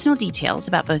 personal details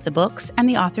about both the books and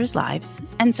the authors' lives,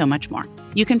 and so much more.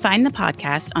 You can find the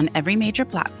podcast on every major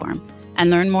platform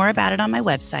and learn more about it on my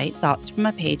website,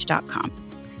 thoughtsfromapage.com.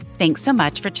 Thanks so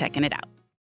much for checking it out.